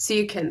 So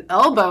you can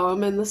elbow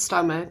them in the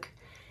stomach.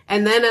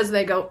 And then as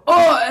they go,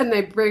 oh, and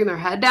they bring their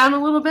head down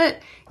a little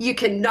bit, you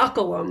can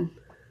knuckle them.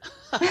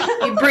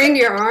 You bring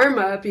your arm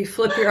up, you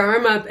flip your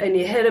arm up, and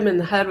you hit him in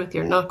the head with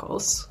your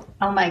knuckles.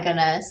 Oh my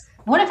goodness.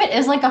 What if it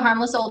is like a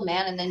harmless old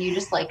man and then you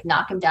just like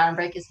knock him down and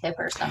break his hip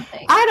or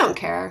something? I don't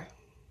care.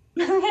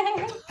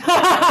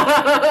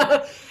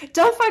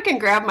 Don't fucking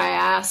grab my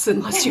ass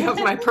unless you have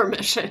my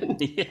permission.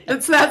 Yeah.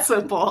 It's that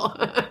simple.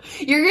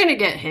 You're gonna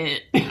get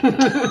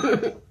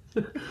hit.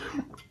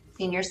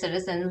 Senior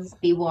citizens,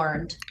 be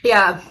warned.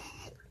 Yeah.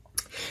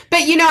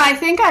 But you know, I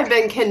think I've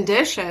been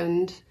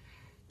conditioned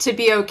to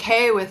be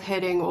okay with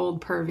hitting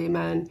old pervy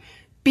men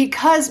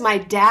because my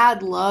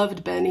dad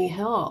loved Benny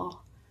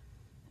Hill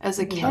as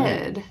a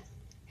kid.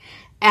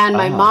 And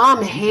my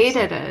mom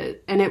hated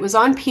it. And it was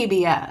on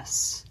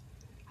PBS,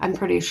 I'm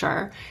pretty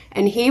sure.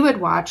 And he would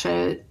watch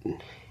it.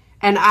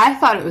 And I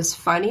thought it was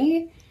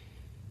funny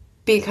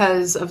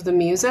because of the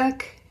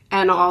music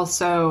and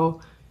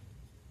also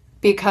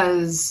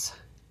because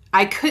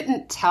I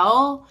couldn't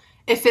tell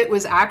if it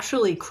was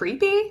actually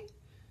creepy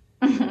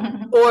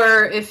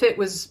or if it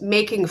was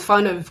making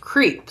fun of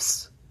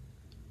creeps.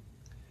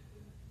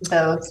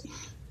 Both.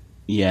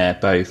 Yeah,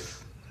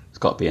 both. It's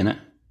got to be in it.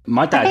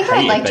 My dad hated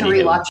I'd like Benny to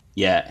rewatch. Hill.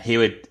 Yeah, he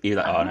would be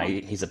like, oh no,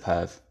 he's a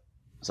perv.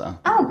 So.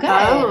 Oh,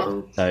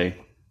 good. So,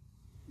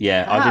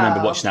 yeah, I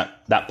remember watching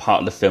that part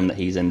of the film that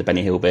he's in, the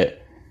Benny Hill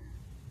bit,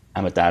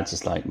 and my dad's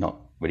just like not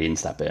really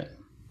into that bit.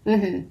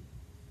 Mm-hmm.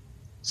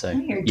 So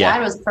your dad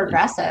was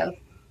progressive.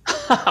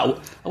 I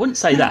wouldn't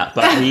say that,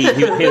 but he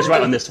was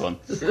right on this one.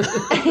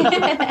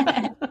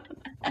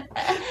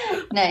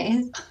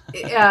 Nice.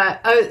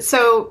 Yeah.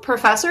 So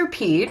Professor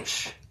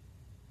Peach,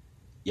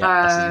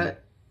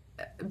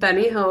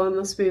 Benny Hill in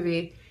this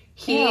movie,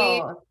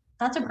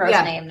 that's a gross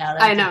name now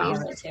that I know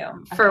it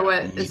too. For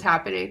what is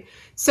happening.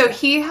 So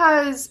he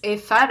has a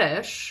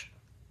fetish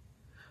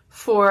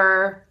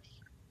for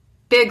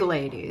big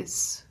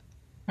ladies,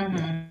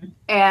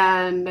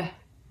 and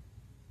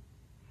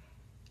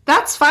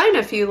that's fine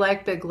if you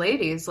like big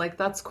ladies. Like,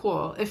 that's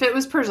cool. If it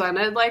was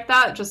presented like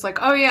that, just like,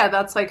 oh yeah,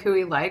 that's like who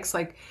he likes.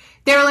 Like,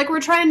 they're like,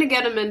 we're trying to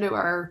get him into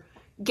our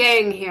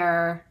gang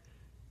here,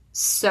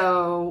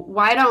 so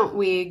why don't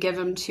we give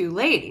him 2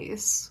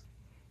 ladies?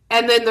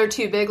 And then they're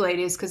 2 big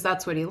ladies because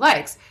that's what he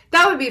likes.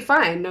 That would be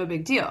fine, no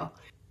big deal.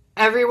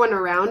 Everyone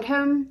around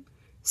him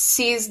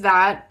sees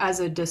that as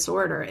a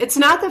disorder. It's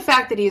not the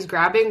fact that he's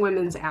grabbing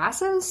women's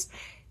asses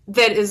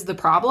that is the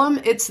problem.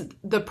 It's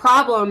the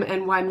problem,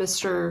 and why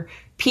Mr.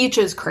 Peach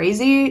is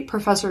crazy,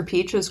 Professor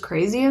Peach is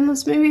crazy in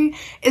this movie,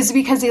 is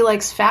because he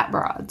likes fat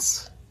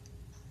broads.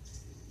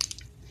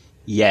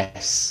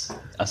 Yes.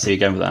 I see you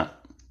going with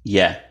that.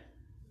 Yeah.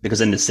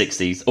 Because in the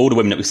 60s, all the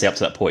women that we see up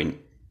to that point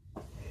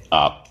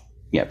are,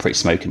 pretty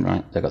smoking,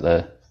 right? They've got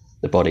the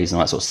bodies and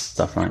all that sort of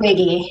stuff, right?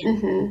 Wiggy.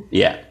 Mm-hmm.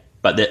 Yeah.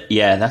 But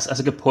that's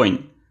a good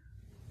point.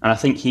 And I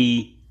think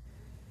he's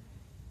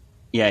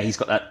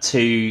got that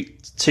two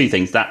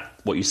things,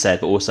 that what you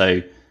said, but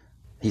also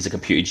he's a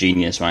computer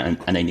genius, right?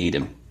 And they need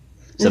him.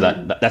 So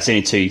that's the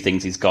only 2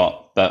 things he's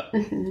got. But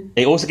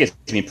it also gives me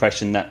the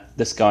impression that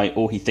this guy,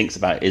 all he thinks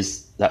about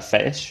is that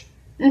fetish.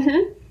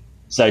 Mm-hmm.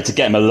 So to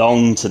get him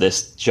along to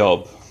this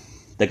job,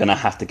 they're going to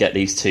have to get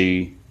these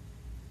 2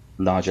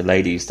 larger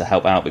ladies to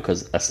help out,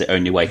 because that's the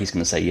only way he's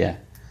going to say yeah.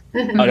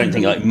 I don't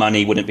think like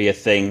money wouldn't be a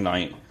thing,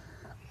 like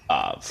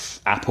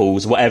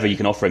apples, whatever you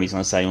can offer him, he's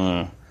going to say,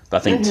 but I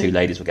think 2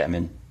 ladies will get him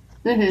in.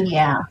 Mm-hmm.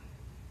 Yeah.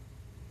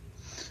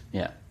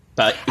 Yeah.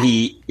 But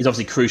he is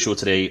obviously crucial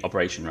to the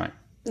operation, right?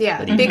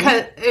 Yeah,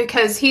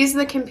 because he's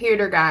the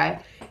computer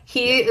guy.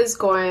 He is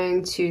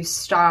going to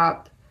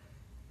stop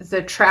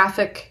the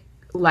traffic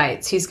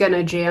lights. He's going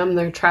to jam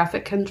their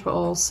traffic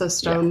control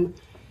system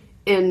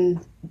in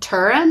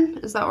Turin.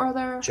 Is that where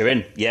they're?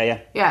 Turin,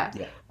 yeah.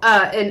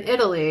 In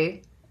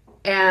Italy,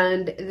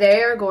 and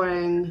they are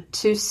going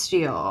to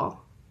steal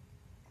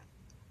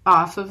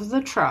off of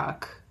the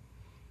truck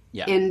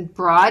in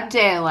broad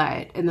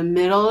daylight in the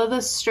middle of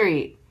the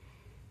street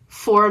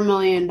 $4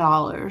 million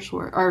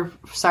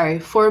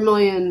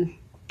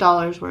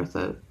worth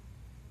of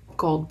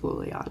gold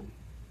bullion.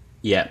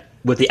 Yeah,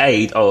 with the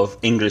aid of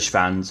English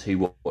fans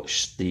who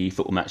watch the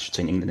football match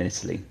between England and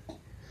Italy.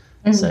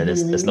 Mm-hmm. So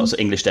there's lots of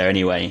English there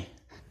anyway,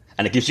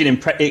 and it gives you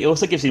it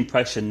also gives the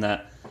impression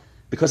that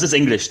because there's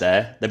English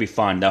there, they'll be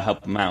fine. They'll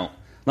help them out.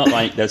 Not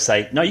like they'll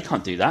say, "No, you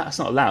can't do that. That's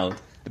not allowed."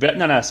 But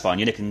no, that's fine.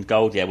 You're nicking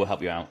gold. Yeah, we'll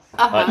help you out.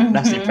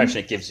 That's the impression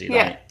it gives you.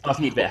 Like, if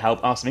you need a bit of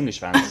help, ask some English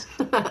fans.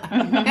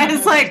 And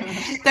it's like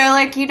they're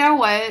like, you know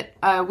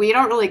what? We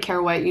don't really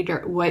care what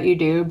you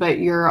do, but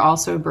you're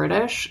also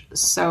British,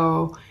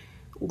 so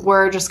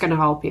we're just going to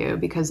help you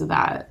because of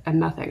that and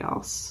nothing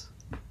else.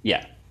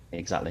 Yeah,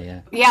 exactly.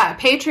 Yeah. Yeah,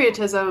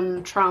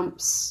 patriotism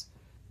trumps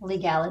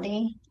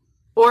legality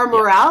or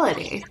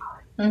morality.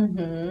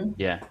 Mm-hmm.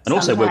 Yeah, and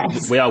also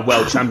we are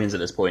world champions at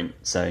this point,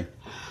 so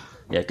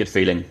yeah, good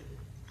feeling.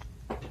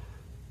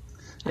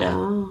 Yeah.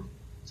 Oh.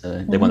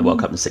 So they won the World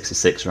Cup in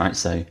 '66, right?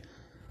 So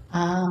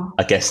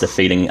I guess the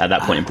feeling at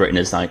that point in Britain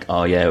is like,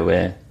 oh yeah,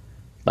 we're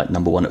like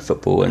number one at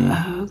football, and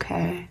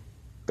okay,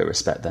 bit of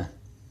respect there.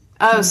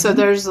 Oh, so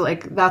there's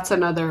like that's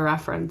another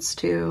reference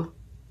to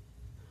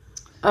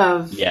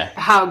of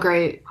how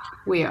great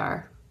we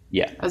are,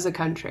 as a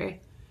country.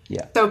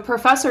 Yeah. So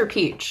Professor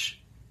Peach.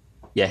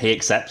 Yeah, he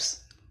accepts.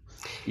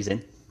 He's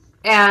in.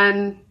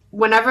 And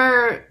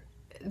whenever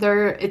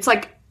it's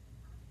like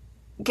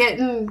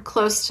getting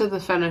close to the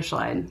finish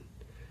line.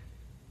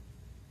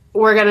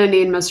 We're going to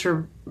need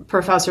Mr.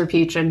 Professor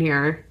Peach in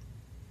here.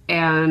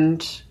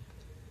 And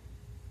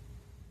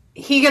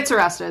he gets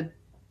arrested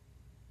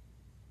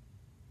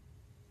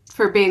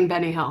for being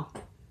Benny Hill.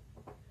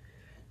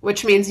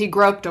 Which means he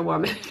groped a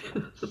woman.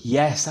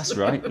 Yes, that's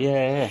right.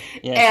 Yeah.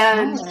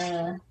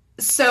 And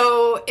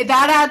so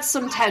that adds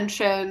some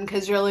tension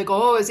because you're like,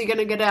 oh, is he going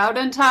to get out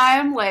in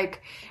time?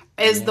 Like,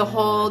 is the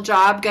whole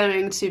job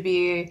going to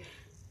be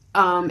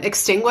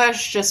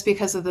extinguished just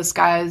because of this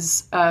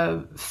guy's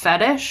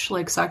fetish,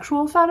 like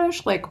sexual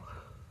fetish? Like,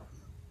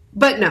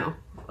 but no,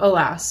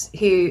 alas,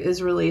 he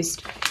is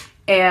released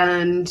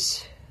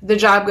and the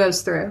job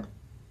goes through.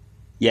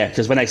 Yeah,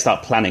 because when they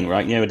start planning,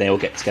 right, you know, they all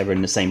get together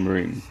in the same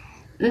room.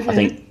 Mm-hmm. I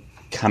think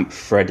Camp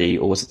Freddy,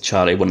 or was it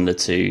Charlie, one of the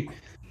two,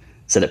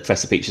 said that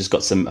Professor Peach has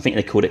got some, I think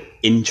they called it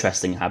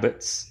interesting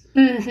habits.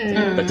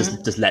 Mm-hmm. But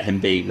just let him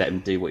be, let him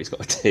do what he's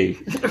got to do.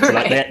 So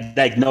like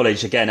they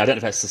acknowledge, again, I don't know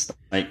if that's just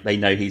like they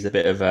know he's a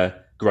bit of a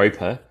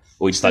groper,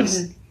 or he just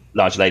likes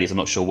large ladies. I'm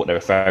not sure what they're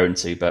referring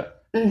to,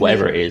 but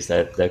whatever it is,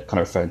 they're kind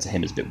of referring to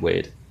him as a bit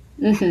weird.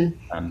 To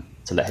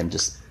let him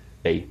just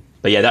be.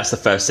 But yeah, that's the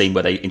first scene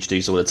where they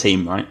introduce all the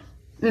team, right?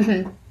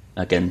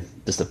 Again,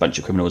 just a bunch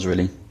of criminals,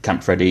 really.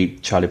 Camp Freddy,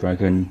 Charlie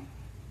Broker.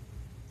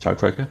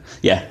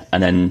 Yeah,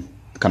 and then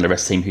kind of the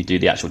rest of the team who do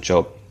the actual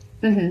job.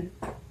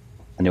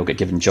 And they'll get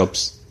given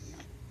jobs.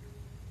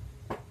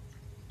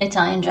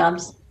 Italian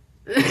jobs.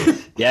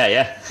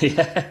 Yeah.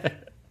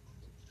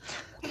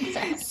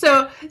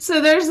 So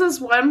there's this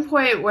one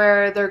point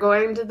where they're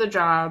going to the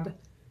job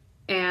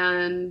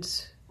and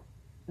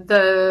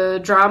the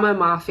drama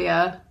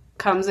mafia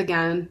comes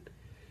again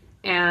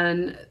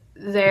and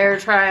they're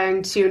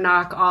trying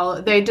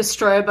to they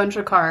destroy a bunch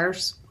of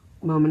cars.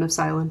 Moment of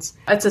silence.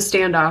 It's a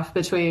standoff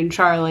between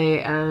Charlie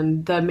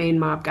and the main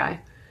mob guy.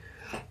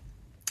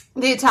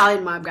 The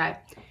Italian mob guy.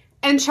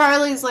 And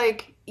Charlie's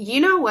like,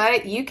 you know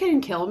what? You can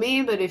kill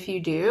me, but if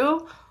you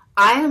do,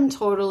 I am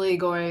totally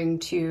going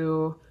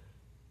to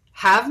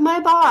have my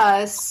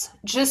boss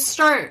just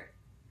start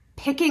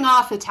picking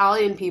off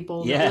Italian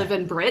people that live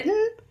in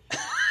Britain.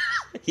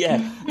 Yeah.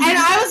 And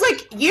I was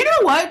like, you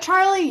know what,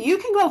 Charlie? You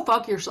can go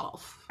fuck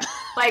yourself.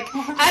 Like,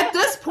 at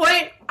this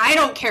point, I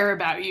don't care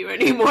about you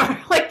anymore.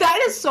 Like, that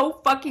is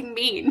so fucking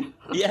mean.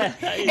 Yeah.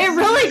 It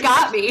really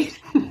got me.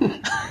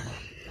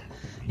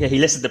 Yeah, he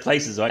listed the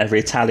places, right? Every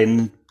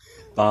Italian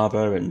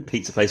barber and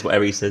pizza place,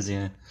 whatever he says,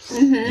 yeah.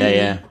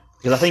 Yeah.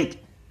 Because I think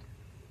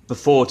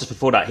just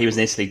before that, he was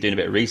in Italy doing a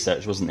bit of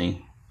research, wasn't he?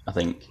 I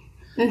think.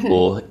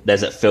 Or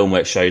there's that film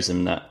where it shows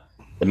him that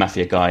the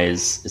mafia guy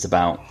is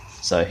about.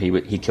 So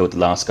he killed the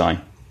last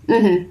guy.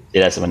 Yeah,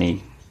 that's when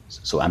he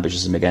sort of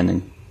ambushes him again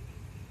and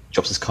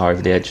drops his car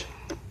over the edge.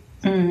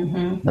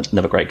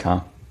 Another great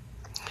car.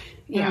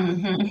 Yeah.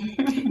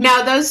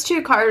 Now, those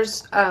two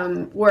cars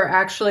were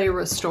actually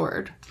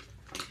restored.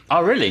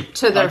 Oh, really?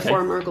 To their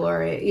former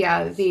glory.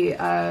 Yeah,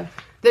 the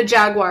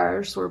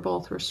Jaguars were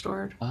both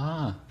restored.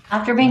 Ah.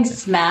 After being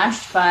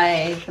smashed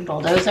by the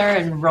bulldozer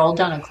and rolled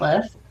down a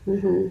cliff?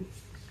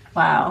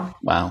 Wow.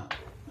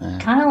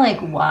 Kind of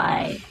like,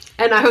 why?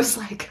 And I was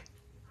like,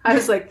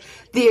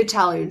 the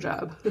Italian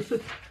job.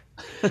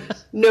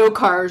 No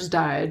cars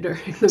died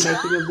during the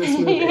making of this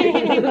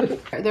movie.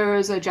 There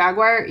was a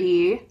Jaguar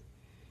E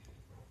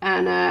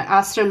and a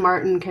Aston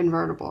Martin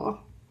convertible.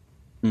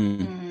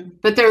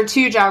 But there were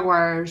two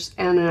Jaguars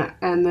and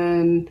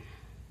then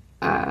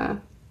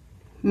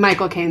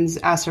Michael Caine's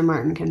Aston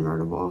Martin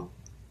convertible.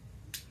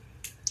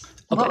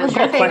 What was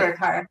your favorite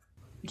car,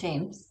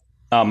 James?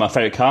 My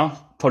favorite car?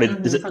 Probably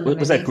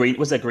was there a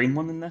green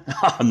one in there?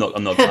 I'm not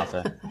a car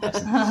person.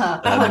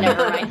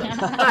 Never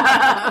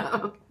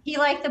mind. He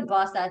liked the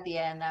bus at the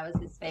end. That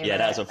was his favorite. Yeah,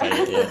 that was my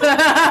favorite.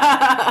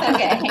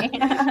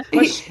 Yeah.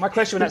 Okay. My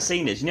question with that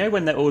scene is, you know,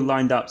 when they're all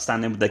lined up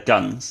standing with their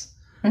guns,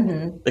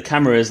 the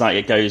camera is like,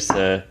 it goes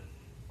to,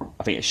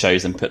 I think it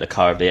shows them put the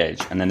car over the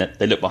edge, and then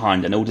they look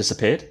behind and it all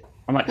disappeared.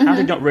 I'm like, how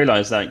did you not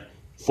realise like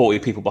 40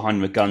 people behind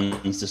them with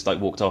guns just like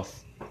walked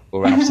off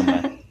or ran off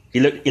somewhere? He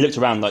looked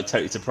around like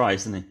totally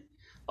surprised, didn't he?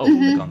 Oh,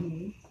 they're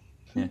gone.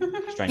 Yeah,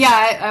 strange.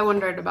 Yeah, I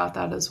wondered about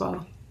that as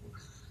well.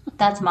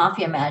 That's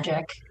mafia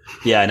magic.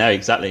 Yeah, I know,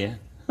 exactly, yeah.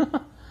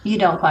 You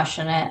don't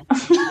question it.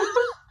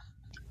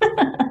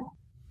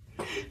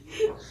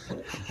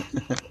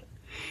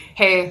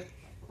 Hey,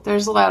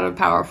 there's a lot of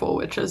powerful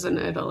witches in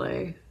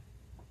Italy.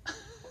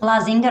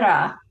 La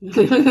Zingara.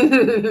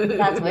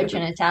 That's witch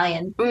in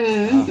Italian.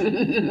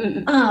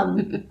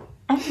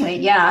 Anyway,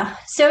 yeah.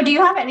 So do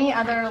you have any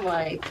other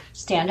like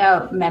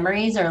standout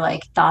memories or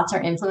like thoughts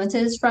or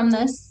influences from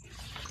this?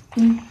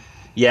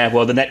 Yeah,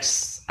 well,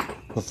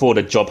 before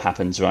the job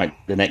happens, right,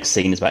 the next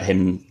scene is about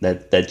him,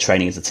 they're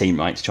training as a team,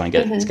 right, to try and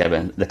get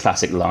together. The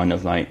classic line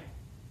of, like,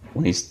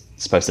 when he's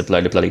supposed to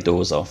blow the bloody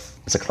doors off.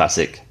 It's a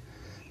classic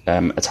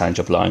Italian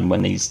job line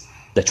when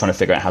they're trying to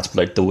figure out how to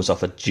blow doors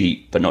off a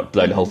Jeep, but not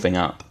blow the whole thing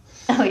up.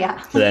 Oh, yeah.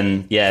 So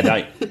then,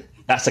 yeah,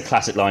 that's a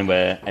classic line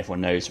where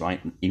everyone knows, right,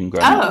 even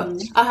growing up.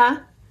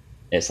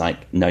 It's,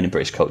 like, known in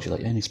British culture,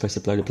 like, yeah, he's supposed to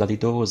blow the bloody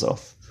doors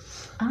off.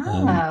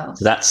 Oh.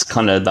 So that's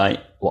kind of, like,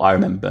 what I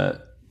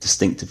remember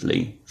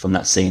distinctively from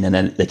that scene, and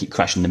then they keep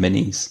crashing the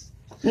minis,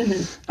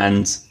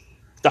 and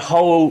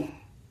so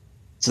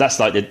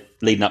that's like the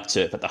leading up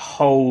to it, but the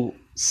whole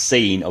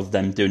scene of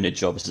them doing their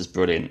job is just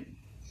brilliant,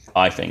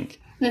 I think.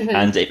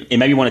 And it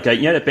made me want to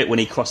go, the bit when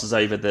he crosses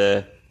over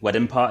the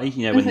wedding party,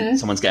 when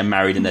someone's getting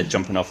married and they're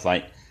jumping off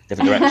like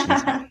different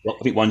directions. I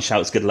think one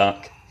shouts good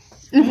luck.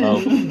 Well,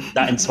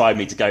 that inspired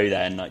me to go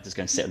there and like just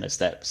go and sit on those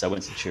steps. So I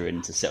went to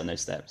Turin to sit on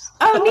those steps.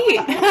 Oh, neat.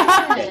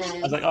 I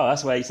was like, oh,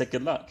 that's where he said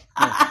good luck.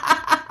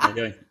 Yeah.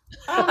 There you go.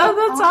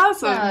 Oh,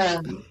 that's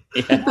awesome.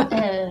 Yeah.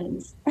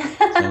 So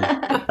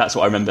that's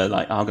what I remember.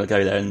 Like, I'm going to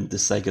go there and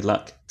just say good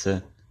luck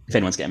to if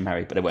anyone's getting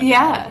married, but it won't.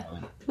 Yeah.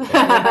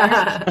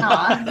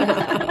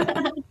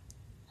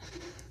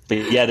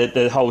 But yeah,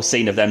 the whole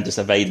scene of them just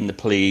evading the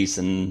police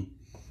and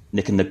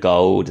nicking the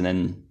gold, and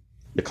then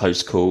the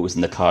close calls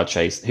and the car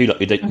chase. Who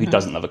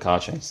doesn't love a car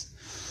chase?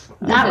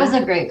 That was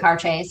a great car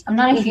chase. I'm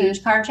not a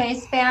huge car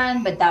chase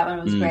fan, but that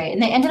one was great.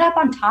 And they ended up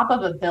on top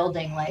of a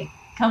building. Like,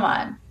 come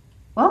on.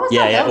 What was that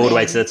building? Yeah, all the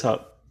way to the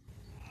top.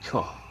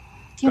 Oh,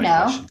 do you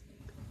know? Question.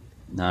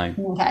 No.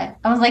 Okay.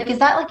 I was like, is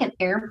that like an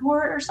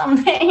airport or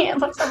something? It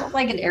looks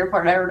like an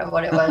airport. I don't know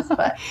what it was,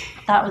 but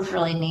that was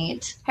really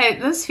neat. Hey,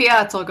 those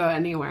Fiats will go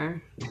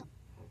anywhere.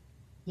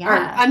 Yeah. Or,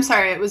 I'm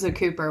sorry, it was a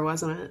Cooper,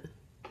 wasn't it?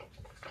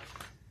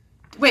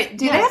 Wait,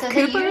 do they have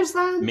Coopers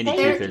then? Mini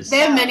Coopers. They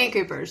have Mini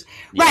Coopers.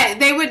 Yeah. Right,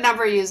 they would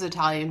never use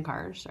Italian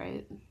cars,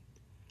 right?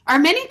 Are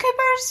Mini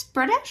Coopers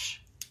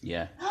British?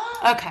 Yeah.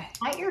 Okay.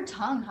 Bite your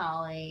tongue,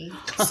 Holly.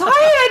 Sorry,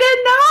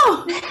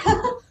 I didn't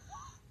know.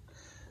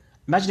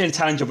 Imagine an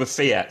Italian job with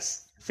Fiat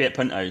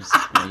Puntos.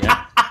 There you go.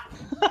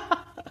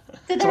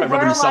 It's like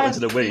rubbing salt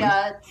into the wing.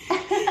 I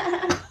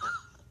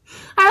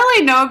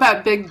only know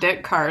about big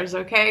dick cars,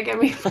 okay? Give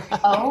me.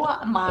 Oh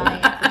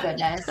my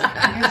goodness.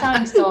 You're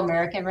sounding so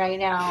American right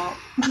now.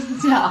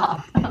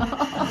 Stop.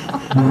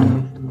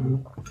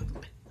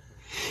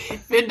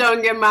 If it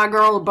don't give my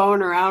girl a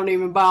boner, I don't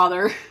even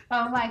bother.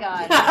 Oh my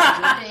god.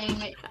 I'm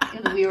wishing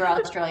we were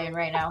Australian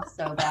right now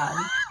so bad.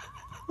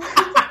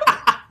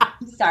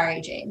 Sorry,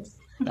 James.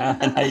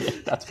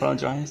 That's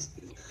apologize.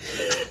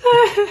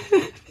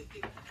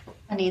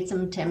 I need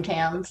some Tim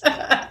Tams.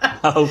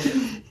 Oh,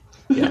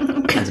 yeah.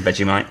 That's a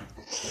Vegemite.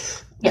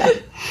 Yeah.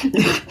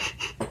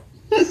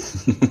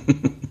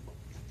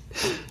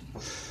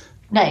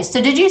 Nice.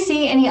 So, did you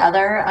see any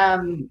other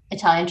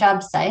Italian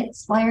job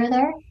sites while you were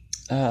there?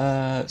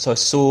 So I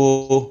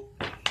saw,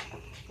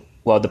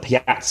 the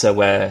piazza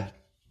where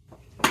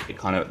it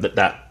kind of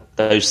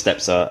those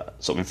steps are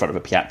sort of in front of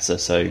a piazza,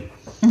 so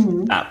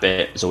that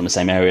bit is all in the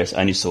same area. So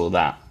I only saw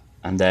that,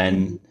 and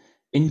then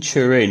in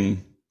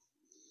Turin,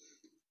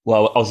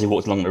 obviously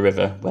walked along the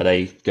river where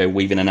they go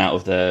weaving in and out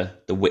of the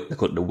they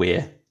call it the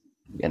weir,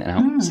 getting it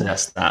out. So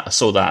that's that. I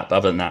saw that, but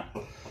other than that,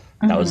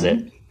 that was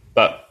it.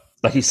 But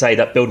like you say,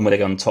 that building where they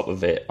go on top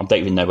of it, I don't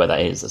even know where that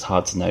is. It's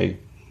hard to know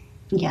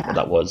what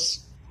that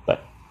was.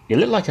 But it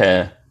looked like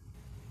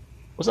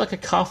was it like a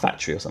car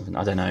factory or something?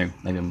 I don't know.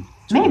 Maybe.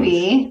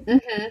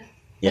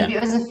 Yeah. Maybe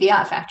it was a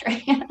Fiat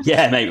factory.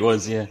 Yeah, maybe it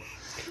was. Yeah.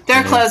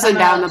 They're closing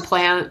down the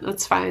plant.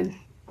 That's fine.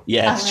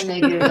 Yeah. I'm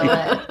gonna Google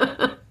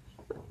it.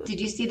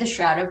 Did you see the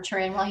Shroud of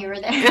Turin while you were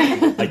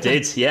there? I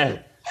did. Yeah.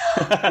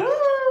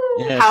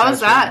 Yeah. How was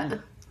that?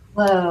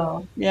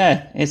 Whoa.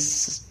 Yeah,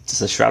 it's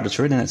just a Shroud of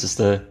Turin, and it's just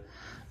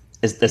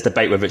there's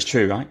debate whether it's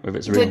true, right? Whether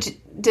it's real.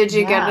 Did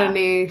you get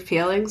any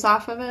feelings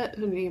off of it?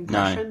 Any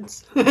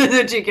impressions? No.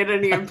 Did you get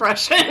any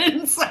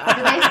impressions? Do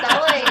they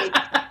sell like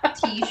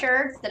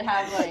T-shirts that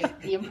have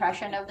like the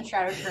impression of the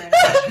Shroud of Turin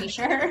on a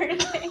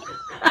T-shirt?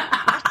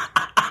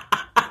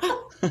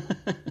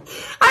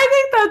 I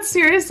think that's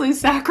seriously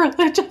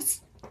sacrilegious.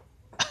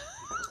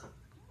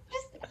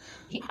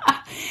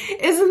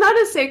 Isn't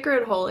that a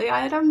sacred holy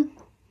item?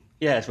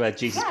 Yeah, it's where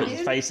Jesus put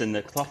his face in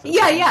the cloth.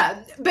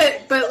 Yeah.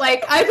 But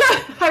like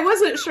I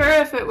wasn't sure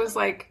if it was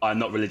like I'm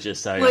not religious,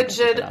 so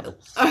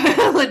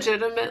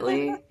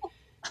legitimately.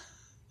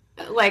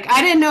 Like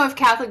I didn't know if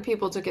Catholic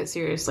people took it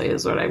seriously,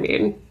 is what I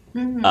mean.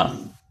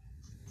 Oh,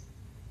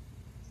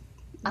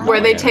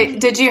 Where they take?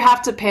 Did you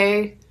have to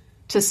pay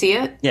to see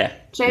it? yeah,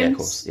 James? yeah, of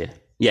course,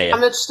 yeah. How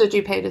much did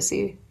you pay to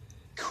see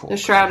the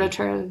Shroud of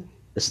Turin?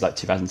 This is like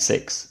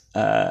 2006.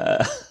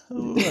 I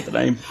don't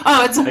know.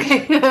 Oh, it's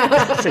okay.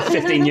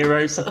 15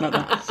 euros, something like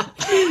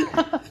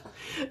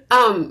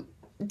that.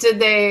 Did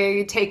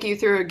they take you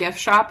through a gift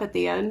shop at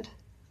the end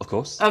Of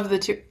course. of the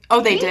two?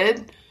 Oh, they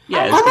did.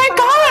 Yeah. Oh my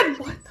god!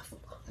 What the fuck?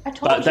 I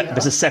told you.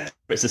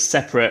 It's a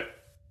separate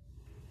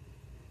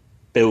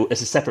bill.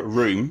 It's a separate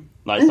room.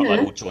 Like it's not like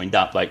all joined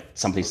up. Like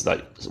some places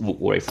like walk all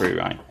the way through,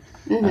 right?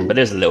 But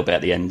there's a little bit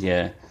at the end.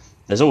 Yeah.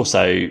 There's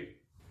also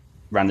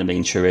randomly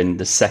in Turin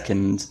the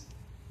second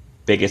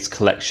biggest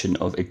collection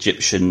of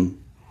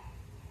Egyptian,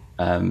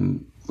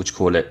 what you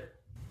call it,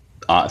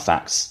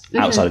 artifacts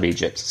outside of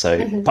Egypt. So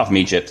apart from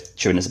Egypt,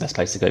 Turin is the best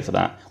place to go for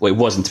that. Well, it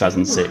was in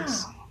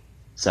 2006. Wow.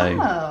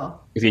 So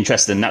if you're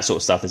interested in that sort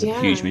of stuff, there's a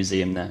huge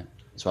museum there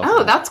as well.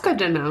 Oh, that's good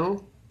to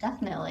know.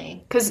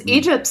 Definitely. Because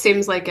Egypt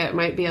seems like it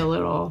might be a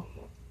little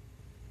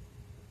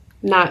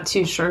not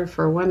too sure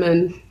for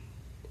women.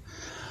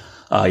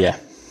 Oh, yeah.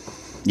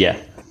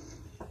 Yeah.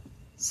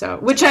 So,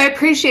 which I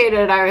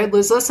appreciated. I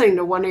was listening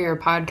to one of your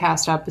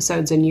podcast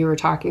episodes and you were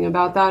talking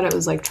about that. It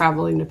was like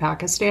traveling to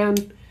Pakistan.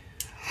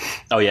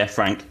 Oh yeah,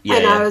 Frank. Yeah.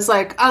 And I was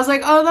like,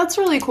 oh, that's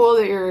really cool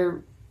that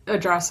you're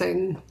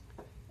addressing,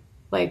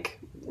 like,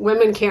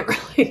 women can't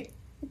really,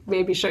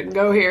 maybe shouldn't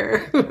go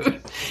here.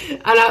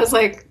 And I was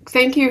like,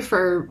 thank you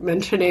for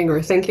mentioning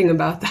or thinking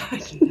about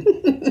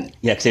that.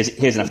 Yeah, because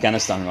here's in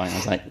Afghanistan, right? I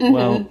was like,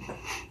 well,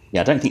 yeah,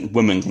 I don't think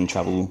women can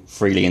travel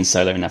freely and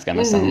solo in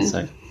Afghanistan,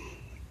 so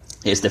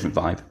it's a different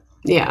vibe.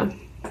 Yeah.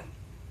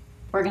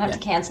 We're going to have to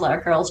cancel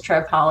our girls'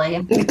 trip,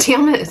 Holly.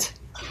 Damn it.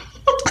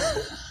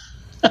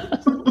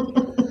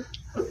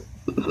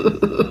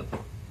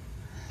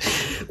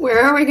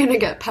 Where are we going to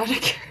get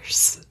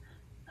pedicures?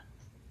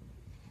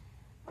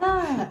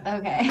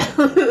 Okay.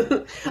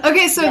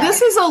 Okay, so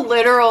this is a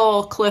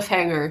literal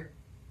cliffhanger.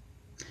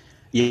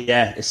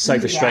 Yeah, it's so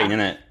frustrating, isn't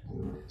it?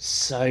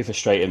 So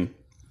frustrating.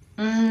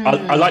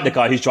 I like the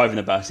guy who's driving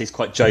the bus. He's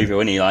quite jovial,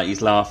 isn't he? Like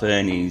he's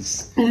laughing.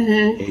 He's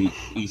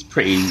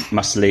pretty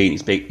muscly.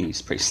 He's big.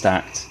 He's pretty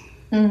stacked.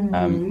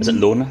 Is it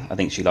Lorna? I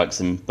think she likes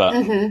him.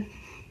 But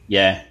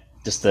yeah,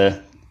 just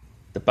the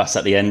bus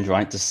at the end,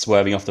 right? Just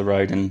swerving off the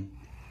road and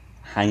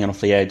hanging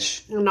off the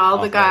edge. And all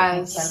the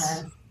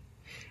guys.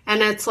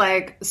 And it's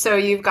like, so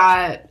you've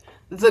got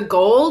the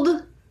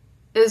gold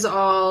is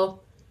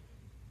all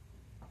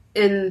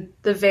in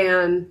the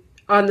van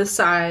on the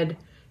side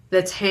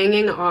that's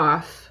hanging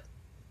off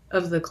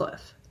of the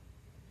cliff.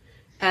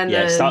 And yeah,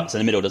 then, it starts in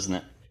the middle, doesn't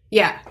it?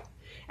 Yeah.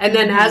 And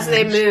then as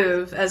they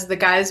move, as the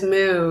guys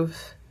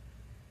move,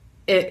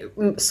 it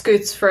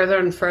scoots further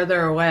and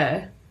further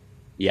away.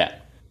 Yeah.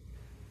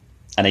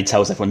 And he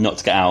tells everyone not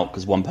to get out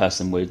because one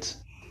person would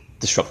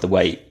disrupt the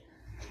weight.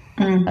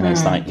 And then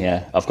it's like,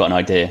 yeah, I've got an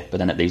idea, but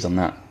then it leaves on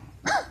that.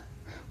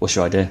 What's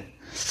your idea?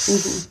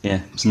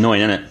 Yeah, it's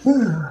annoying, isn't it?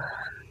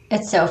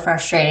 It's so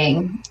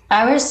frustrating.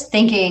 I was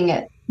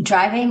thinking,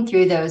 driving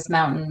through those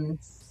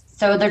mountains.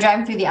 So they're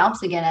driving through the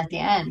Alps again at the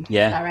end.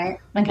 Yeah. Is that right?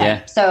 Okay.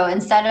 Yeah. So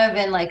instead of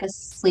in like a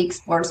sleek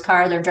sports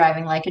car, they're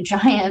driving like a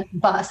giant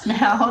bus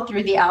now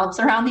through the Alps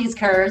around these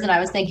curves. And I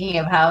was thinking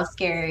of how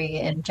scary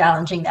and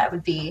challenging that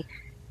would be.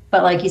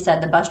 But like you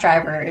said, the bus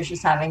driver is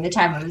just having the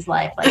time of his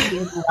life. Like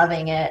he's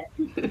loving it.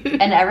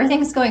 And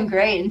everything's going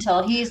great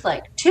until he's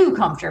like too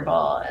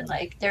comfortable and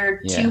like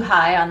they're too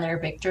high on their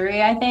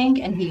victory, I think.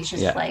 And he's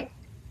just like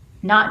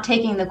not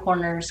taking the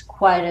corners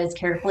quite as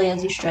carefully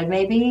as he should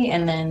maybe.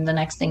 And then the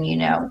next thing you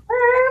know,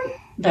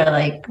 they're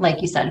like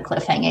you said,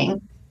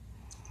 cliffhanging.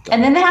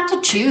 And then they have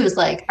to choose,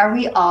 like, are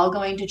we all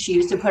going to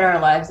choose to put our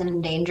lives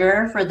in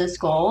danger for this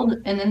gold?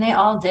 And then they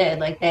all did.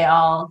 Like, they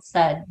all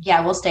said, yeah,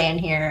 we'll stay in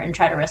here and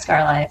try to risk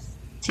our life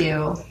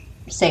to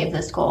save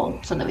this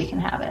gold so that we can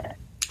have it.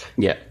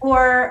 Yeah.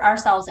 For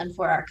ourselves and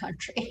for our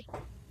country.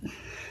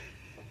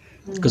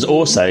 Because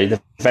also, the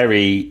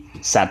very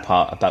sad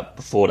part about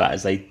before that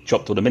is they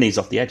dropped all the minis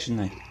off the edge,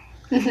 didn't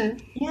they?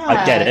 Yeah.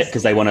 I get it,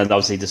 because they want to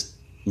obviously just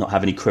not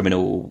have any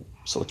criminal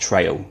sort of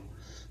trail.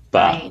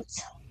 But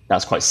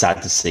that's quite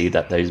sad to see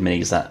that those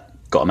minis that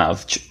got them out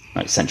of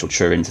like central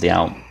Turin to the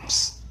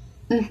Alps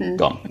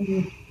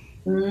gone.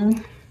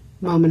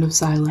 Moment of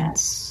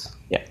silence.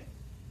 Yeah.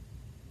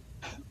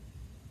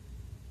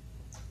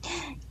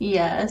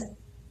 Yes.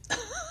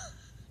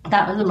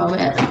 That was a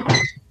moment.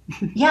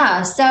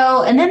 Yeah.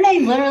 So, and then they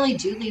literally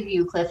do leave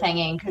you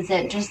cliffhanging because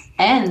it just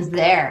ends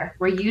there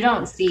where you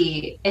don't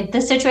see it.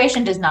 The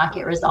situation does not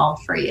get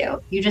resolved for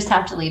you. You just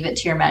have to leave it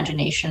to your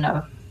imagination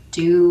of,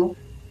 do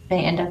they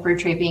end up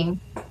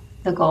retrieving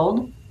the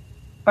gold,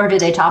 or do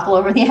they topple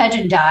over the edge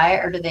and die,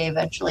 or do they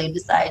eventually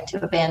decide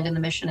to abandon the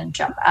mission and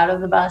jump out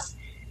of the bus?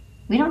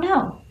 We don't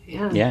know.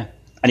 Yeah.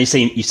 And you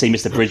see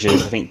Mr.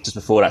 Bridges, I think just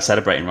before that,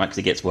 celebrating, right? Because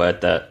he gets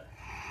word that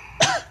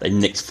they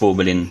nicked $4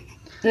 million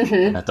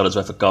dollars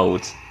worth of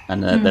gold,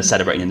 and they're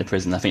celebrating in the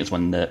prison. I think it's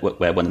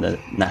where one of the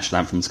national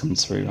anthems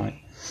comes through, right?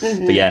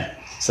 But yeah,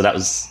 so that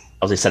was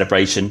a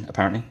celebration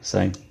apparently.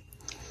 So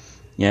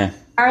Yeah.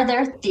 Are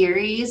there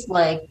theories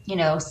like,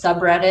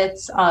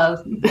 subreddits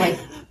of like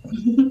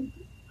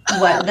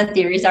what the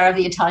theories are of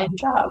the Italian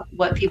job,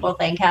 what people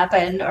think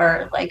happened,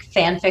 or like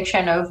fan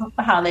fiction of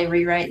how they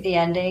rewrite the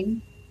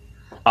ending?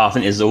 I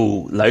think there's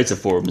all loads of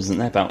forums, isn't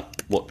there,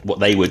 about what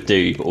they would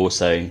do, but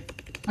also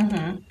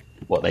Hmm.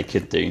 what they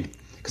could do.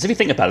 Because if you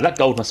think about it, that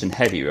gold must have been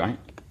heavy, right?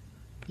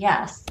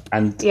 Yes.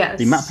 And Yes.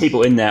 the amount of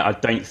people in there, I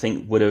don't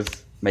think would have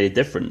made a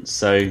difference.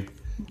 So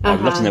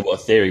I'd love to know what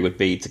a theory would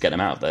be to get them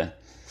out of there.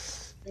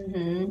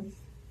 Hmm.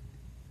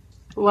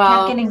 Kept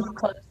Well, getting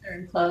closer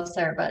and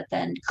closer, but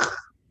then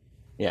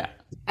Yeah.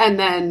 and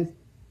then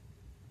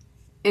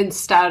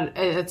instead,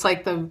 it's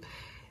like the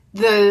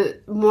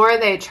more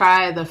they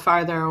try, the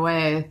farther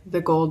away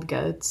the gold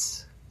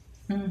gets.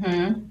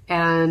 hmm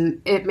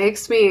And it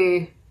makes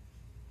me,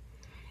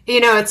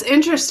 it's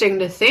interesting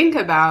to think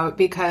about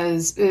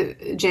because,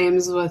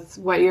 James, with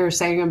what you were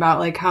saying about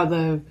like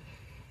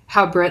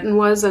how Britain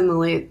was in the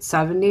late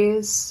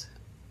 70s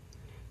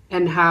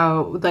and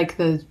how like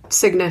the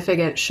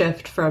significant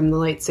shift from the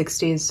late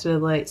 60s to the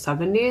late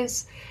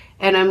 70s.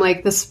 And I'm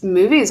like, this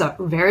movie is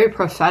very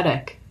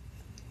prophetic.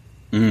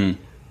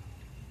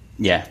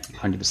 Yeah,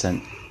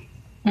 100%.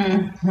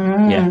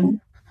 hmm Yeah.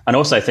 And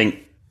also, I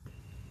think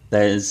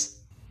there's,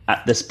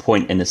 at this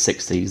point in the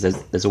 60s,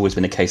 there's always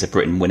been a case of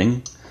Britain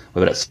winning,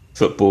 whether that's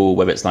football,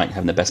 whether it's like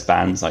having the best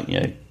bands, like,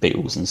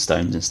 Beatles and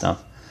Stones and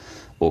stuff,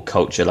 or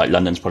culture, like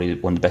London's probably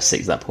one of the best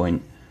cities at that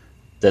point.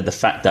 The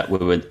fact that we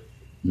were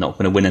not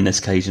going to win on this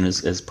occasion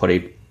is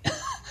probably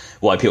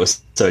why people are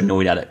so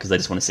annoyed at it, because they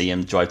just want to see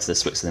him drive to the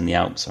Switzerland and the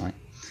Alps, right?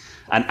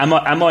 And am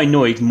I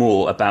annoyed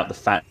more about the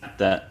fact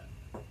that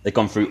they've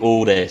gone through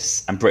all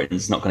this and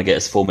Britain's not going to get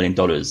us $4 million,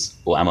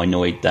 or am I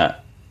annoyed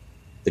that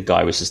the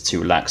guy was just too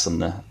relaxed on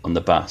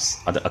the bus?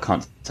 I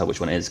can't tell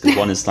which one it is, because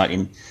one's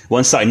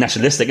slightly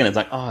nationalistic, and it's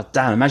like, oh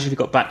damn! Imagine if we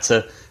got back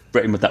to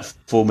Britain with that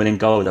 $4 million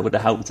goal, that would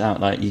have helped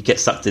out. Like, you get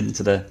sucked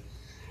into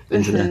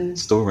the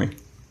story.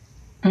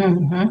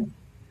 hmm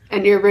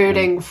And you're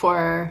rooting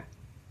for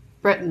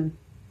Britain.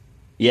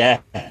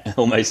 Yeah,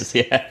 almost.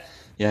 Yeah,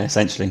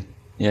 essentially.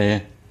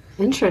 Yeah.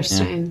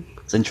 Interesting.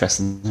 It's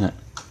interesting, isn't it?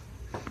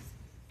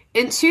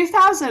 In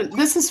 2000,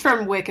 this is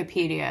from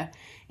Wikipedia.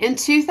 In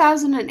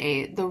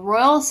 2008, the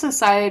Royal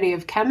Society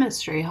of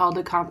Chemistry held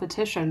a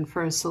competition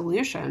for a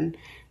solution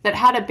that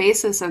had a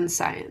basis in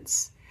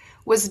science.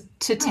 Was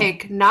to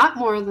take not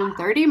more than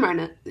 30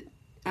 minutes.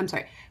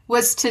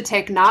 Was to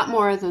take not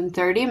more than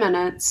 30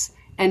 minutes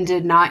and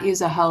did not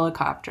use a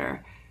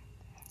helicopter.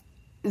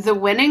 The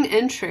winning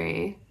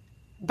entry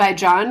by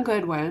John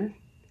Godwin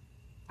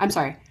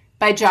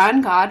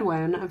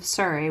of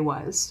Surrey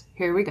was,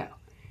 here we go,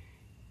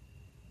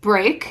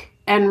 break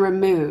and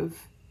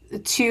remove the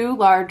two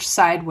large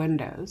side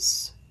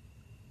windows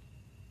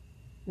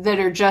that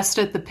are just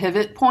at the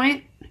pivot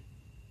point,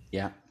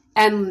 Yeah.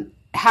 and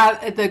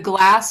have the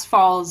glass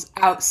falls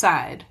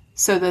outside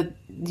so that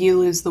you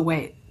lose the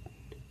weight.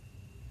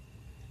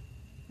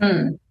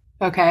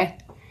 Okay.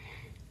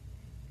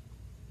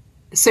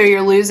 So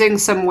you're losing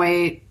some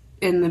weight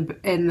in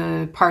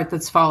the part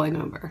that's falling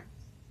over.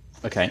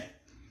 Okay.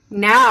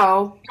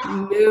 Now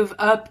move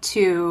up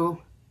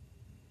to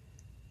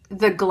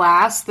the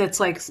glass that's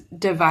like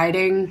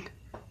dividing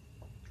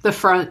the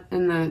front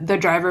and the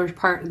driver's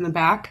part in the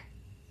back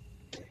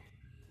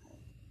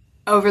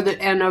over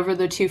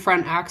the two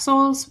front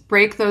axles.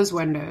 Break those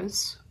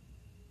windows.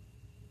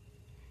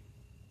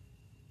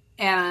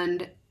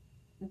 And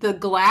the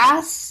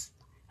glass.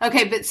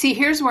 Okay, but see,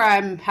 here's where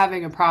I'm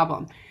having a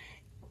problem.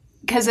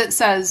 Because it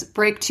says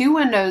break two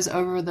windows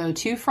over the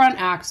two front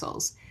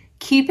axles,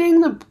 keeping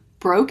the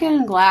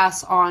broken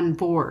glass on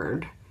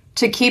board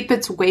to keep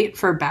its weight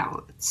for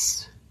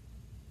balance.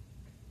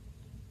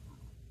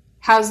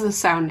 How's this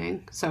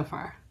sounding so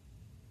far?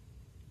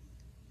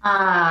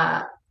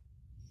 I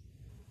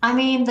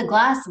mean, the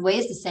glass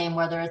weighs the same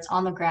whether it's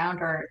on the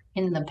ground or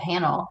in the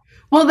panel.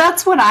 Well,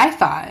 that's what I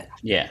thought.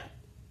 Yeah.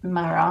 Am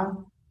I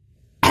wrong?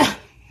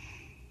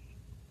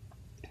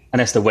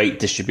 Unless the weight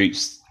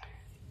distributes.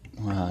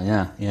 Well,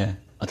 yeah.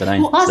 I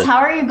don't know. Plus, how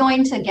are you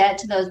going to get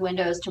to those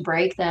windows to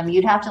break them?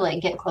 You'd have to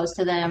like get close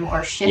to them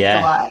or shift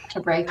a lot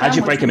to break them. How'd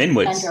you break them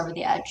inwards? Bend over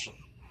the edge.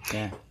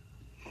 Yeah.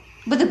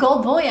 With the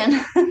gold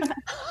bullion.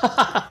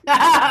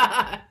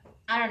 I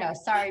don't know.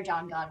 Sorry,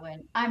 John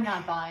Godwin. I'm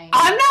not buying.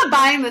 I'm not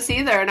buying this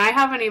either, and I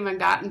haven't even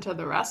gotten to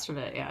the rest of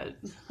it yet.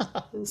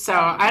 So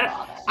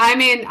I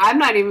mean, I'm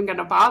not even going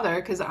to bother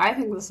because I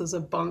think this is a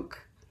bunk.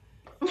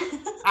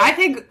 I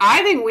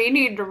think we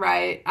need to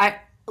write.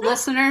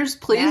 Listeners,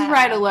 please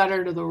write a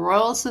letter to the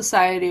Royal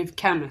Society of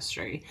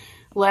Chemistry,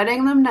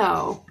 letting them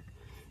know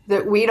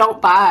that we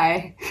don't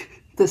buy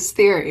this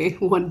theory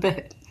one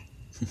bit.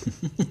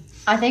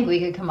 I think we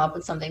could come up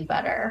with something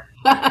better.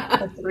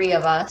 The three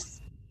of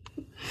us.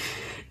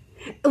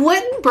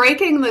 Wouldn't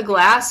breaking the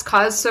glass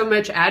cause so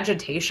much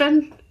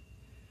agitation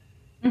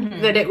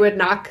that it would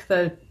knock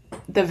the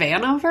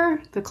van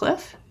over the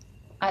cliff?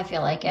 I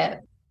feel like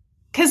it.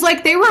 Because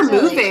like they were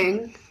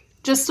moving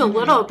just a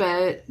little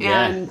bit,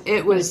 and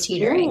it was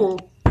teetering.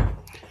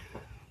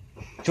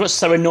 you know what's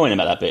so annoying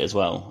about that bit as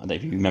well? I don't know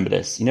if you remember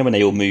this. You know when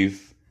they all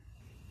move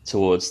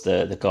towards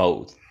the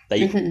gold,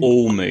 they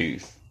all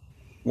move.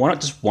 Why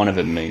not just one of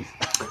them move?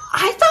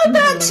 I thought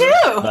that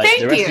too. Like, Thank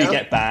the rest you. of you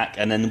get back,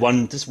 and then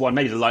one,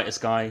 maybe the lightest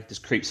guy,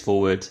 just creeps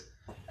forward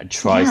and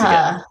tries to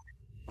get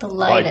the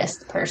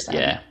lightest person.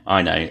 Yeah,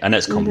 I know. I know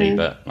it's comedy,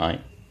 but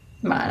like,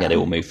 yeah, they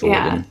all move forward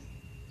and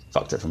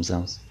fucked it for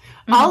themselves.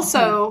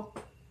 Also,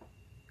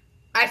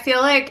 I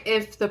feel like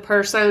if the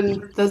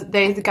person,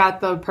 they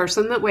got the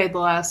person that weighed the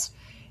less,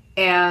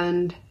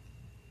 and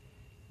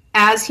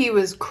as he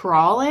was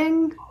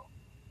crawling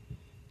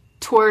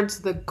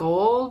towards the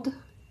gold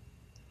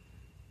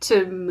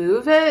to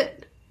move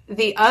it,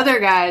 the other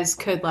guys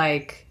could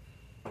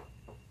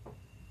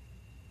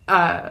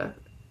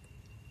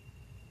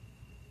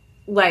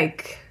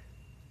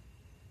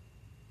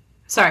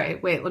sorry,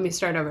 wait, let me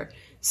start over.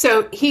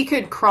 So he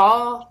could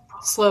crawl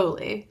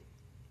slowly.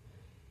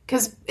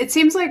 Because it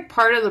seems like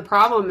part of the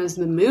problem is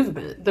the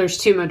movement. There's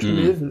too much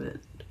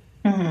movement.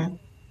 Mm-hmm.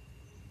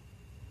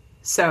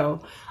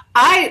 So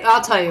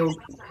I'll tell you,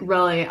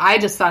 really, I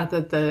just thought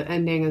that the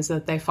ending is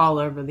that they fall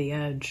over the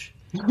edge.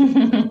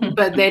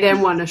 But they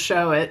didn't want to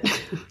show it.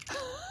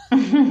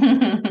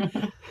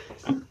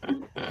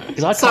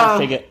 Because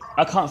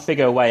I can't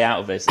figure a way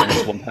out of this.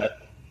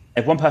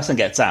 If one person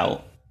gets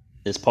out,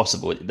 it's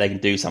possible they can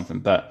do something.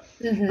 But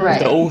if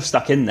they're all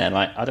stuck in there,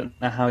 like, I don't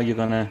know how you're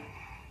gonna.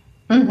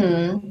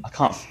 I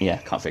can't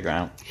figure it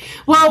out.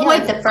 Well,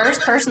 like the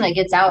first person that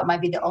gets out might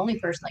be the only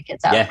person that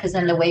gets out, because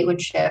then the weight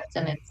would shift,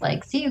 and it's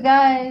like, see you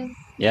guys.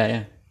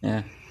 Yeah.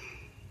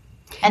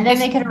 And then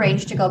they could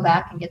arrange to go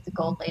back and get the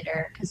gold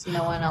later, because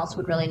no one else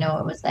would really know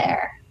it was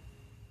there.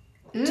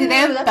 Ooh, do they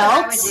have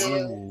belts?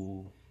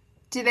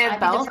 Do they have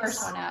belts? The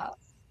first one out.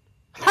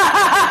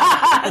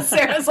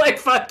 Sarah's like,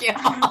 fuck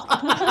yeah.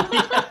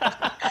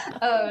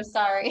 Oh,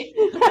 sorry.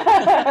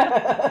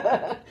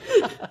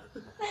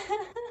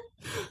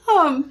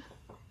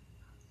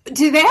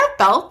 Do they have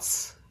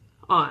belts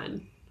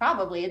on?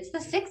 Probably. It's the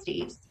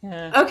 60s.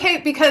 Yeah. Okay,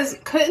 because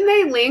couldn't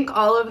they link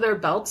all of their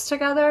belts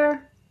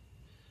together?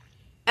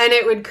 And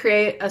it would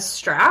create a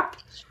strap,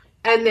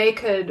 and they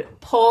could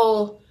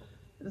pull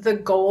the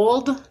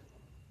gold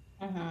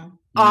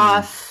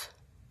off.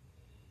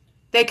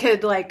 They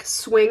could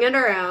swing it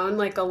around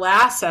like a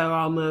lasso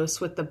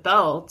almost with the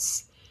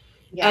belts,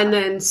 and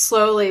then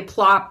slowly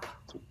plop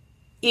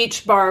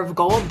each bar of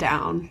gold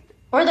down.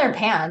 Or their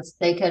pants.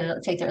 They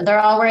could take they're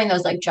all wearing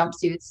those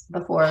jumpsuits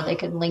before. They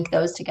could link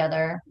those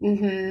together.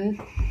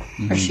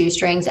 Or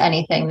shoestrings,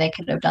 anything. They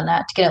could have done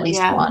that to get at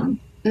least one.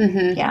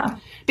 Yeah.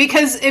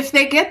 Because if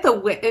they get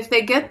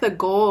the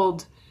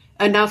gold,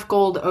 enough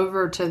gold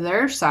over to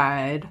their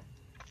side,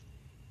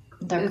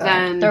 they're good.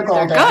 Then they're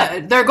golden.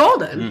 Good. They're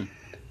golden.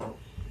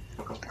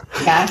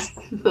 Yes.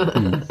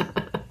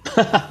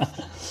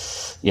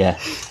 Yeah.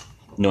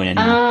 Annoying.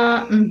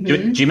 Do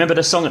you remember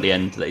the song at the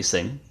end that they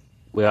sing?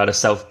 We are the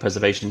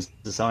Self-Preservation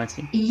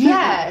Society.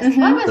 Yes.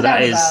 What was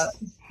that about?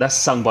 That's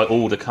sung by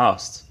all the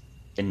cast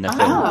in the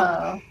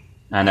film,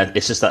 and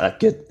it's just that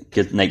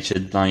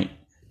good-natured,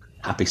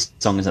 happy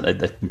song, isn't it?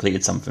 They've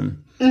completed something.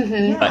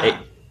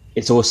 But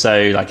it's also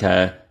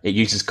it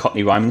uses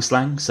Cockney rhyming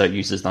slang, so it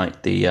uses the I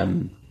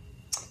don't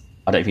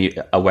know if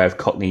you're aware of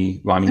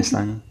Cockney rhyming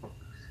slang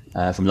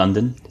from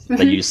London.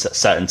 They use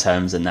certain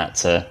terms in that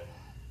to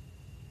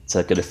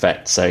good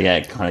effect. So yeah,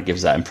 it kind of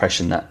gives that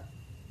impression that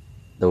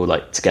they're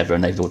all together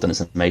and they've all done this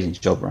amazing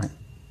job, right?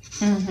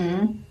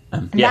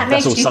 That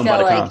makes you feel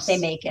like they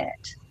make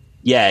it.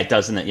 Yeah, it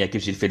does, doesn't it? Yeah, it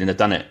gives you the feeling they've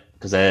done it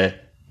because they're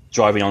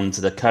driving onto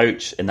the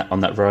coach on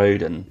that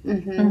road, and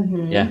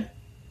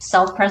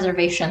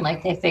self-preservation,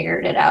 like they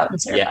figured it out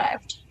and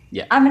survived.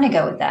 Yeah. I'm gonna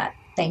go with that.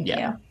 Thank you.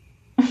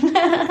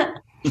 I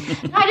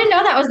didn't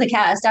know that was the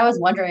cast. I was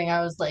wondering. I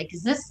was like,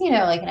 is this an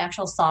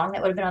actual song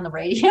that would have been on the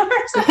radio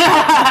or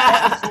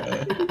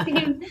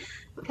something?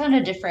 Kind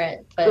of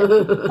different,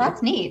 but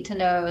that's neat to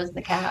know it was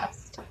the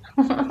cast.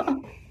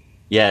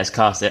 Yeah, it's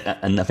cast,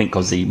 and I think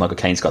because Michael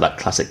Caine's got that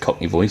classic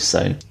Cockney voice,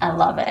 so I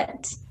love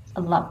it. I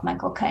love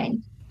Michael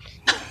Caine.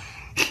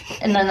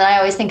 And then I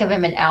always think of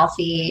him in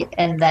Alfie,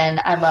 and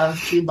then I love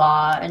Jude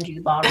Law, and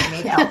Jude Law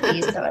remade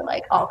Alfie, so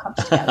it all comes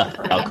together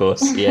for me. Of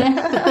course,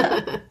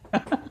 yeah.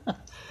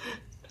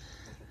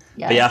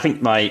 Yes. But yeah, I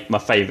think my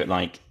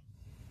favourite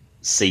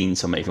scene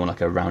from it, if you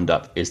want a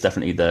roundup, is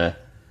definitely the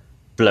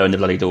blowing the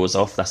bloody doors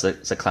off.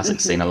 It's a classic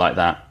scene. I like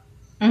that.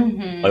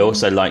 I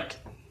also like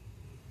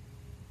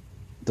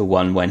the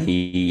one when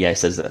he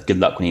says that good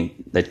luck when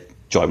they're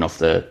driving off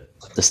the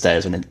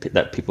stairs when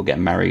that people get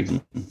married.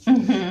 And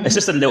it's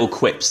just the little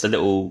quips, the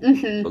little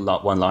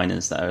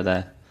one-liners that are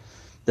there.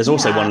 There's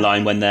also one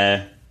line when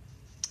they're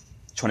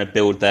trying to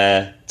build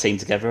their team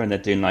together and they're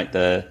doing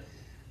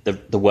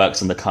the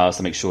works on the cars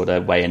to make sure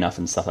they're way enough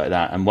and stuff like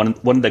that. And one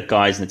of the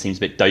guys in the team's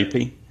a bit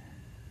dopey.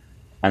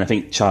 And I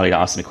think Charlie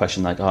asked him a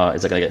question is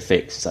it going to get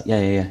fixed? He's like,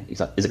 yeah. He's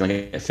like, is it going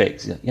to get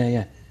fixed? He's like,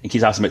 yeah. He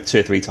keeps asking him 2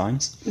 or 3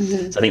 times.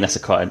 So I think that's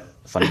quite a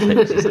funny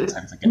clip.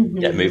 Sometimes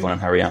move on and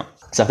hurry up.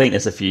 So I think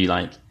there's a few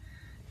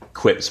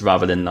quips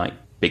rather than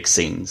big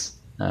scenes.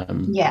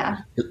 Yeah.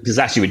 It's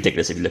actually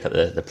ridiculous if you look at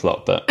the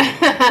plot, but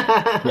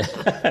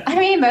I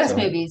mean, most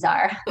movies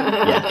are.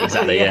 yeah,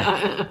 exactly.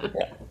 Yeah.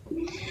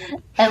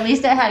 At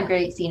least it had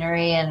great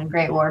scenery and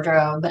great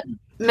wardrobe.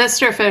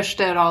 Mr. Fish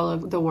did all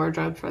of the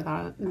wardrobe for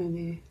that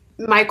movie.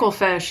 Michael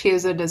Fish,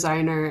 he's a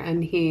designer,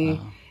 and he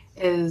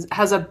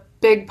has a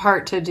big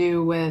part to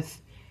do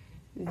with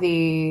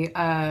the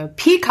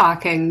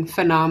peacocking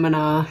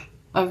phenomena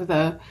of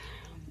the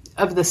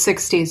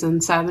 60s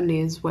and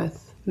 70s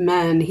with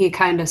men. He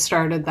kind of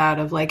started that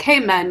of like, hey,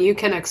 men, you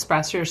can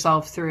express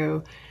yourself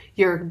through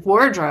your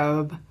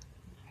wardrobe.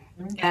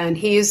 And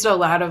he used a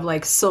lot of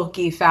like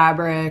silky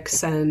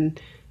fabrics and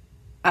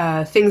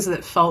things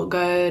that felt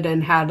good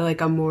and had like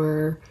a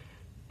more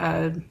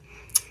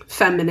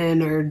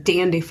feminine or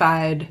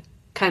dandified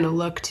kind of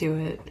look to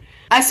it.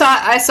 I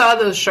saw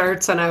those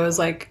shirts and I was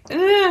like,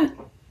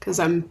 because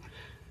I'm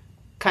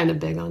kind of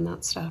big on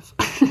that stuff.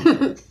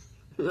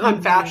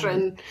 On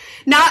fashion.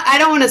 I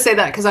don't want to say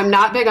that because I'm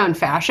not big on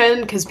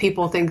fashion because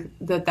people think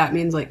that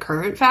means like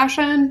current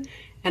fashion,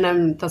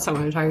 and that's not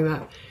what I'm talking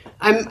about.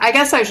 I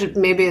guess I should,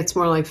 maybe it's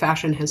more like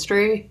fashion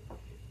history.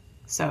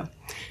 So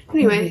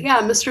anyway,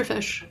 yeah, Mr.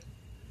 Fish.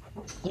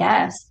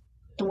 Yes.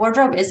 The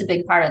wardrobe is a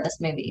big part of this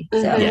movie.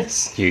 So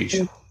Yes, huge.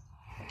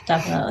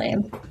 Definitely.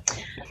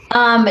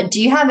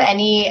 Do you have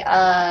any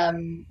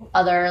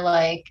other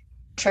like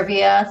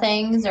trivia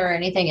things or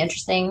anything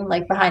interesting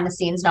like behind the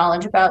scenes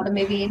knowledge about the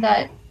movie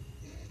that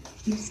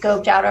you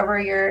scoped out over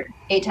your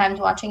 8 times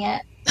watching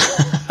it?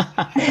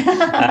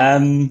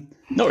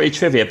 Not really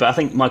trivia, but I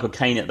think Michael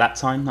Caine at that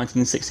time,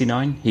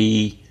 1969,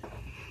 he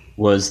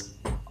was,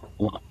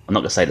 well, I'm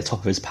not going to say at the top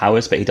of his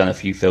powers, but he'd done a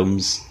few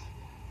films,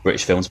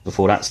 British films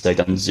before that. So he'd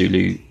done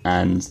Zulu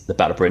and The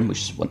Battle of Britain,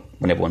 which is one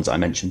of the ones that I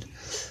mentioned.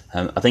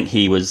 I think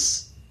he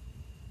was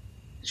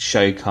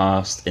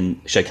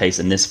showcased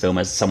in this film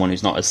as someone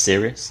who's not as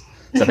serious.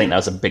 So I think that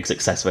was a big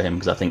success for him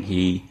because I think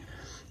he,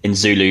 in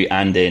Zulu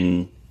and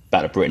in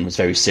Battle of Britain, was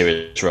very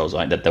serious roles.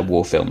 Like they're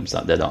war films,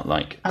 like they're not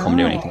like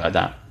comedy or anything like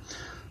that.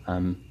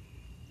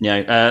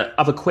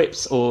 Other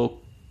quips or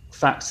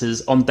facts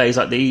is On Days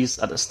Like These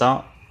at the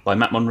start by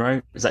Matt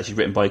Monro is actually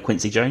written by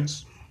Quincy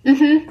Jones.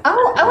 Mm-hmm.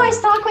 Oh, I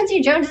saw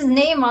Quincy Jones's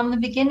name on the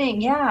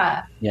beginning.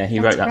 Yeah. Yeah, he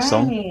wrote that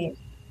song.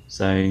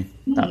 So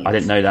I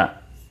didn't know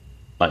that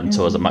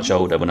until I was much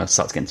older when I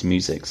started to get into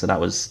music. So that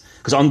was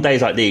because On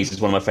Days Like These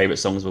is one of my favourite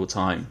songs of all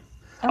time.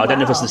 I don't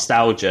know if it's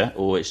nostalgia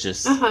or it's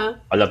just I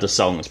love the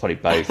song. It's probably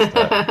both.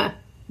 But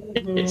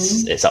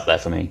it's up there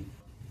for me.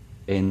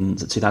 In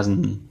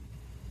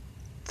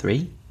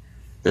 2003,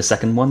 the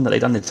second one that they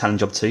done, the Talent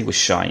Job 2, was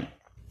shite.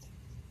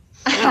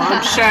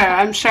 Oh,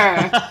 I'm sure.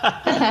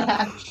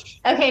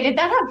 Okay, did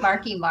that have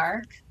Marky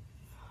Mark?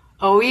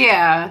 Oh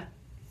yeah.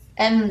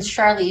 And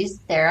Charlize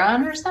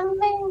Theron or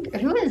something?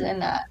 Who is in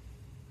that?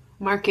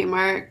 Marky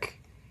Mark.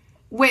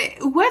 Wait,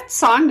 what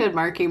song did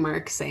Marky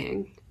Mark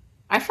sing?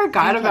 I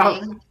forgot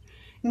about.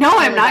 No,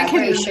 I'm not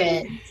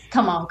kidding.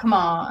 Come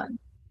on.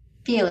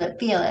 Feel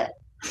it.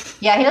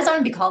 Yeah, he doesn't want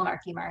to be called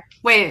Marky Mark.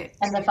 Wait.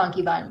 And the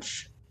Funky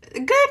Bunch.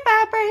 Good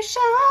Vibrations.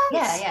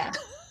 Yeah.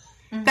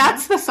 Mm-hmm.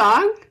 That's the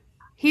song?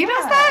 He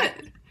does that?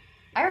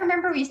 I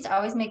remember we used to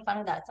always make fun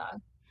of that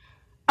song.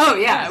 Oh,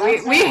 yeah.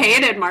 We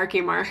hated Marky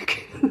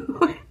Mark.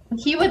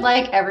 He would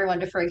like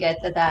everyone to forget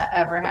that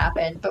ever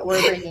happened, but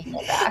we're bringing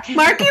it back.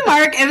 Marky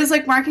Mark, it was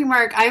like, Marky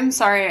Mark, I'm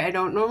sorry, I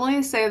don't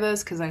normally say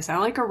this because I sound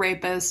like a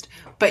rapist,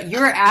 but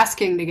you're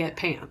asking to get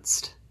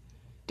pantsed,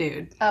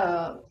 dude.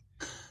 Oh.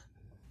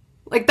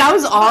 Like, that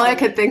was all I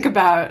could think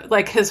about,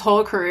 like, his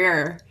whole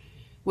career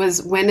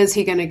was, when is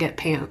he going to get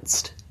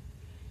pantsed?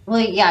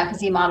 Well, yeah,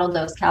 because he modeled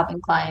those Calvin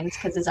Kleins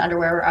because his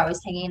underwear were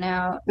always hanging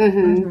out.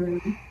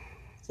 Mm-hmm.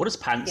 What does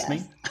pants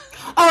mean?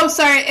 Oh,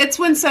 sorry. It's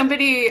when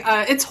somebody,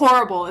 it's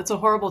horrible. It's a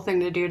horrible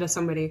thing to do to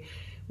somebody.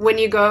 When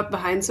you go up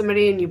behind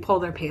somebody and you pull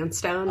their pants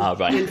down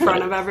in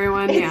front of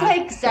everyone. It's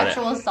like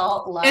sexual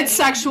assault light. It's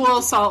sexual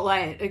assault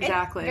light.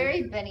 Exactly. It's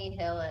very Benny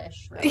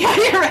Hill-ish. Really. Yeah,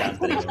 you're right.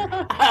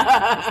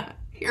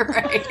 You're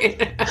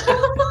right.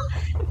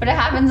 But it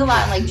happens a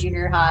lot in like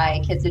junior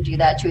high. Kids would do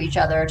that to each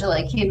other to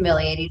like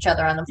humiliate each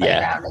other on the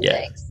playground and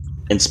things.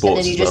 In sports,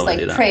 and then you just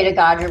like pray to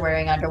God you're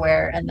wearing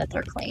underwear and that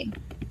they're clean.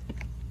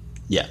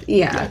 Yeah.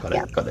 Got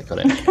it.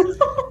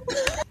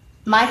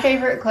 My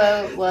favorite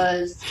quote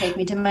was "Take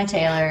me to my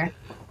tailor."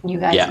 You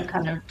guys have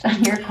kind of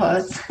done your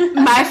quotes.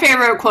 My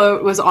favorite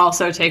quote was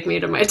also "Take me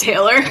to my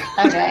tailor."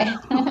 Okay.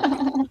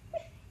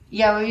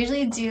 Yeah, we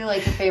usually do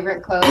like a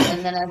favorite quote,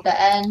 and then at the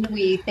end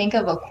we think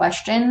of a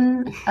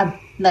question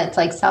that's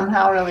like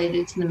somehow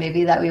related to the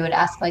movie that we would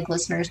ask like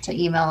listeners to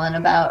email in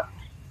about.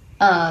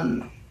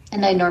 And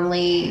I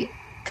normally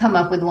come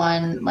up with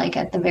one like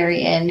at the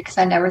very end because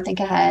I never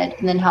think ahead,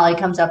 and then Holly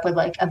comes up with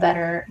like a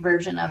better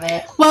version of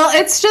it. Well,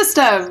 it's just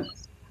a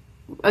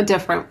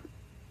different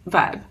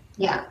vibe.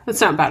 Yeah, it's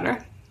not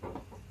better.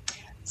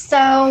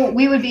 So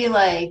we would be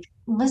like,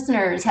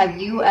 listeners, have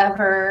you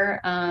ever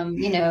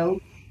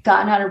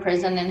gotten out of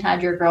prison and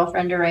had your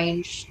girlfriend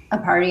arrange a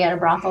party at a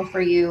brothel for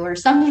you or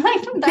something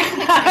like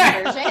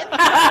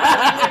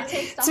that?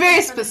 It's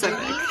very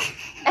specific.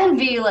 And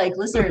B, like,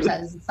 listeners,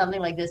 has something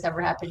like this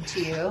ever happened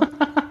to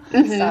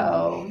you?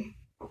 So,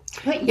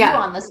 put you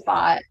on the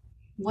spot.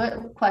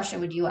 What question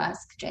would you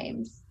ask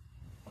James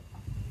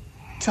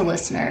to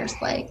listeners?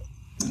 Like,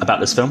 about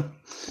this film?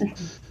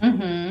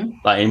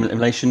 Like, in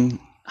relation,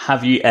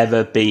 have you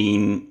ever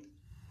been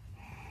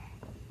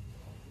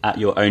at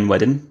your own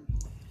wedding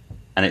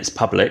and it's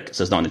public,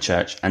 so it's not in the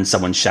church, and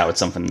someone shouted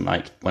something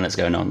like when it's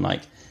going on,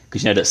 like,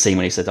 because you know that scene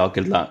when he said, "Oh,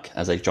 good luck,"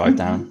 as they drive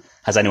down?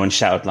 Has anyone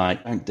shouted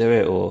like, "Don't do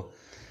it," or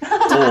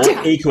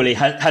equally,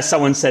 has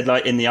someone said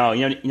like in the aisle,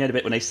 you know the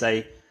bit when they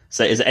say,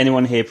 "So is there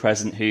anyone here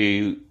present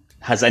who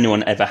has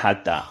anyone ever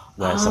had that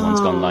where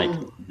someone's gone like,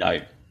 no,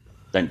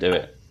 don't do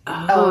it"?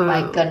 Oh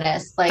my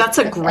goodness! Like, that's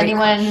a great.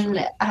 Anyone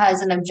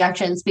has an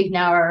objection, speak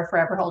now or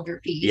forever hold your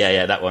peace.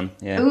 Yeah, that one.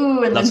 Yeah.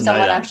 Ooh, and then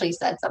someone actually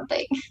said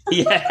something.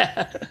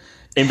 Yeah,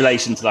 in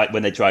relation to like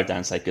when they drive down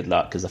and say good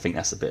luck, because I think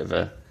that's a bit of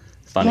a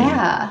funny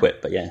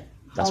quip. But yeah,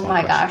 that's oh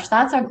my gosh,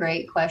 that's a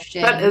great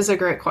question. That is a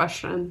great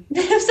question.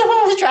 If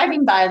someone was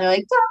driving by and they're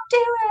like, "Don't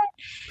do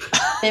it,"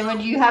 then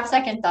would you have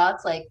second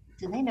thoughts like,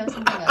 do they know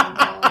something I don't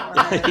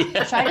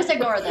know? Or should I just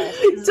ignore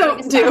this?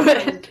 Don't do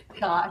it.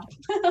 God.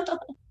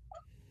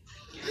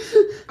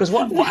 Because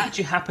what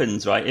actually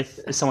happens, right? If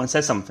someone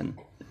says something,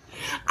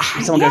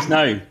 if someone goes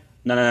no,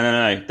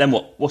 then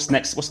what's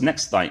next? What's the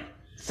next like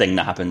thing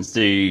that happens?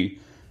 Do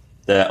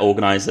the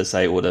organizer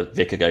say, or the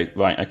vicar go,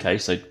 right? Okay,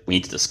 so we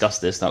need to discuss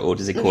this, or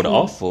does he call it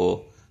off,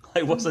 or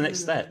like what's the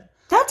next step?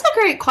 That's a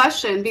great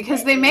question,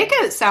 because they make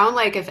it sound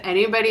like if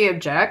anybody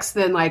objects,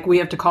 then like we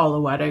have to call the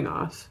wedding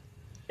off.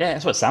 Yeah,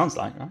 that's what it sounds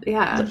like, right?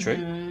 Yeah, is that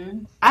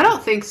true? I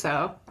don't think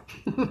so.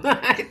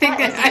 I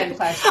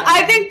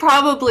think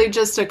probably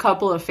just a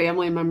couple of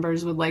family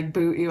members would like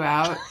boot you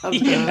out of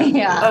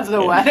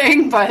the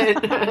wedding, but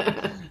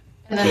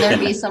and then there'd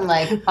be some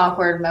like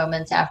awkward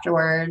moments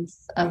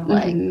afterwards of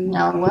like,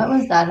 no, what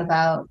was that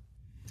about?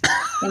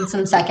 And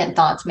some second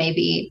thoughts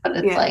maybe, but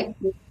it's like,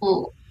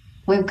 well,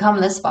 we've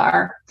come this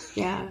far.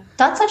 Yeah,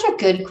 that's such a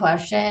good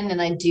question,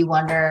 and I do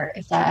wonder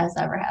if that has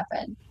ever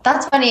happened.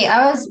 That's funny.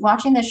 I was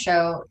watching the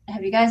show.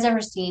 Have you guys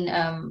ever seen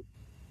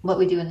What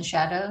We Do in the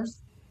Shadows?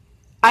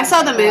 I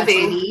saw the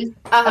movie.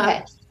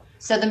 Okay,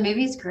 so the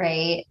movie's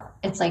great.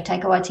 It's like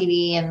Taika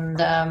Waititi, and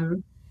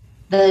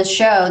the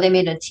show, they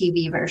made a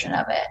TV version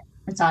of it.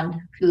 It's on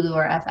Hulu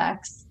or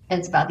FX.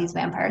 It's about these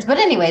vampires. But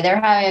anyway,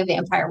 they're having a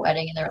vampire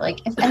wedding, and they're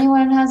like, if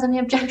anyone has any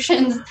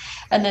objections,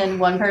 and then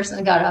one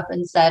person got up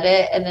and said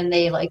it, and then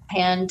they like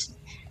panned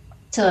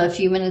to a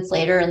few minutes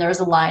later, and there was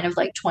a line of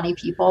like 20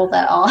 people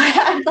that all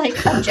had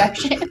like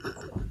objections.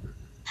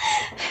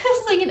 It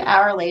was like an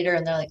hour later,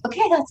 and they're like,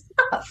 okay, that's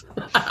enough.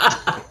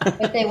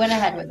 But they went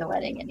ahead with the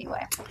wedding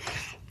anyway.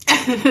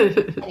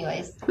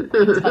 Anyways,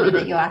 it's funny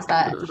that you asked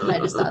that. I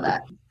just saw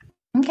that.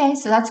 Okay,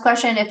 so that's a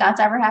question. If that's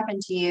ever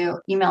happened to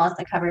you, email us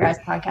at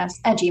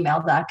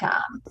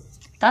coveryoureyes@gmail.com.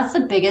 That's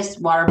the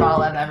biggest water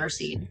bottle I've ever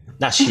seen.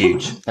 That's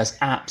huge. That's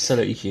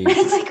absolutely huge.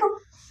 It's like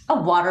a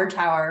water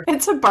tower.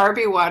 It's a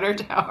Barbie water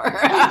tower.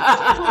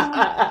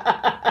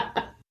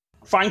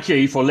 Thank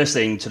you for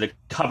listening to the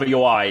Cover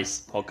Your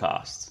Eyes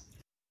podcast.